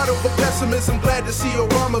 Proud of the pessimism, glad to see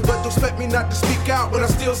Obama, but don't expect me not to speak out when I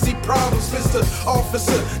still see problems, Mr.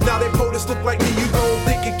 Officer. Now they POTUS look like me, you gon'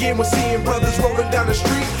 think again when seeing brothers rolling down the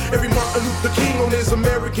street. Every Martin Luther King on his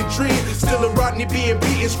American dream. Still a Rodney being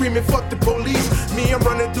beaten, screaming fuck the police. Me, I'm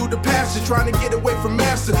running through the pasture, trying to get away from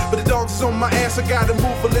master, but the dogs is on my ass, I gotta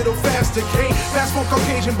move a little faster. Can't pass for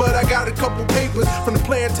Caucasian, but I got a couple papers from the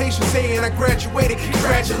plantation saying I graduated.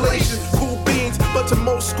 Congratulations, cool beans, but to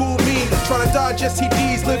most school me, trying to dodge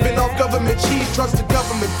STDs, living off government cheese. Trust the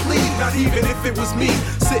government, please. Not even if it was me,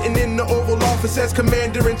 sitting in the Oval Office as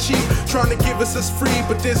commander-in-chief, trying to give us free,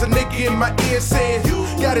 but there's a nigga in my ear saying, you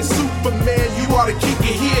got it, Superman, you ought to keep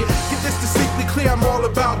it here. Get this distinctly clear, I'm all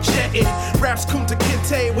about jetting. Raps Kunta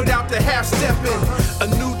Kinte without the half-stepping. A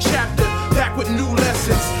new chapter, back with new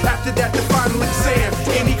lessons. After that, the final exam.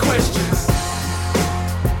 Any questions?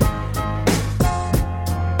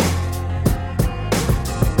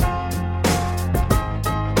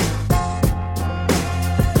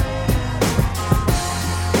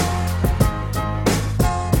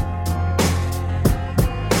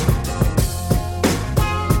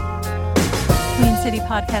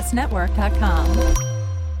 QueenCityPodcastNetwork.com.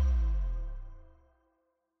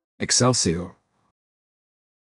 Excelsior.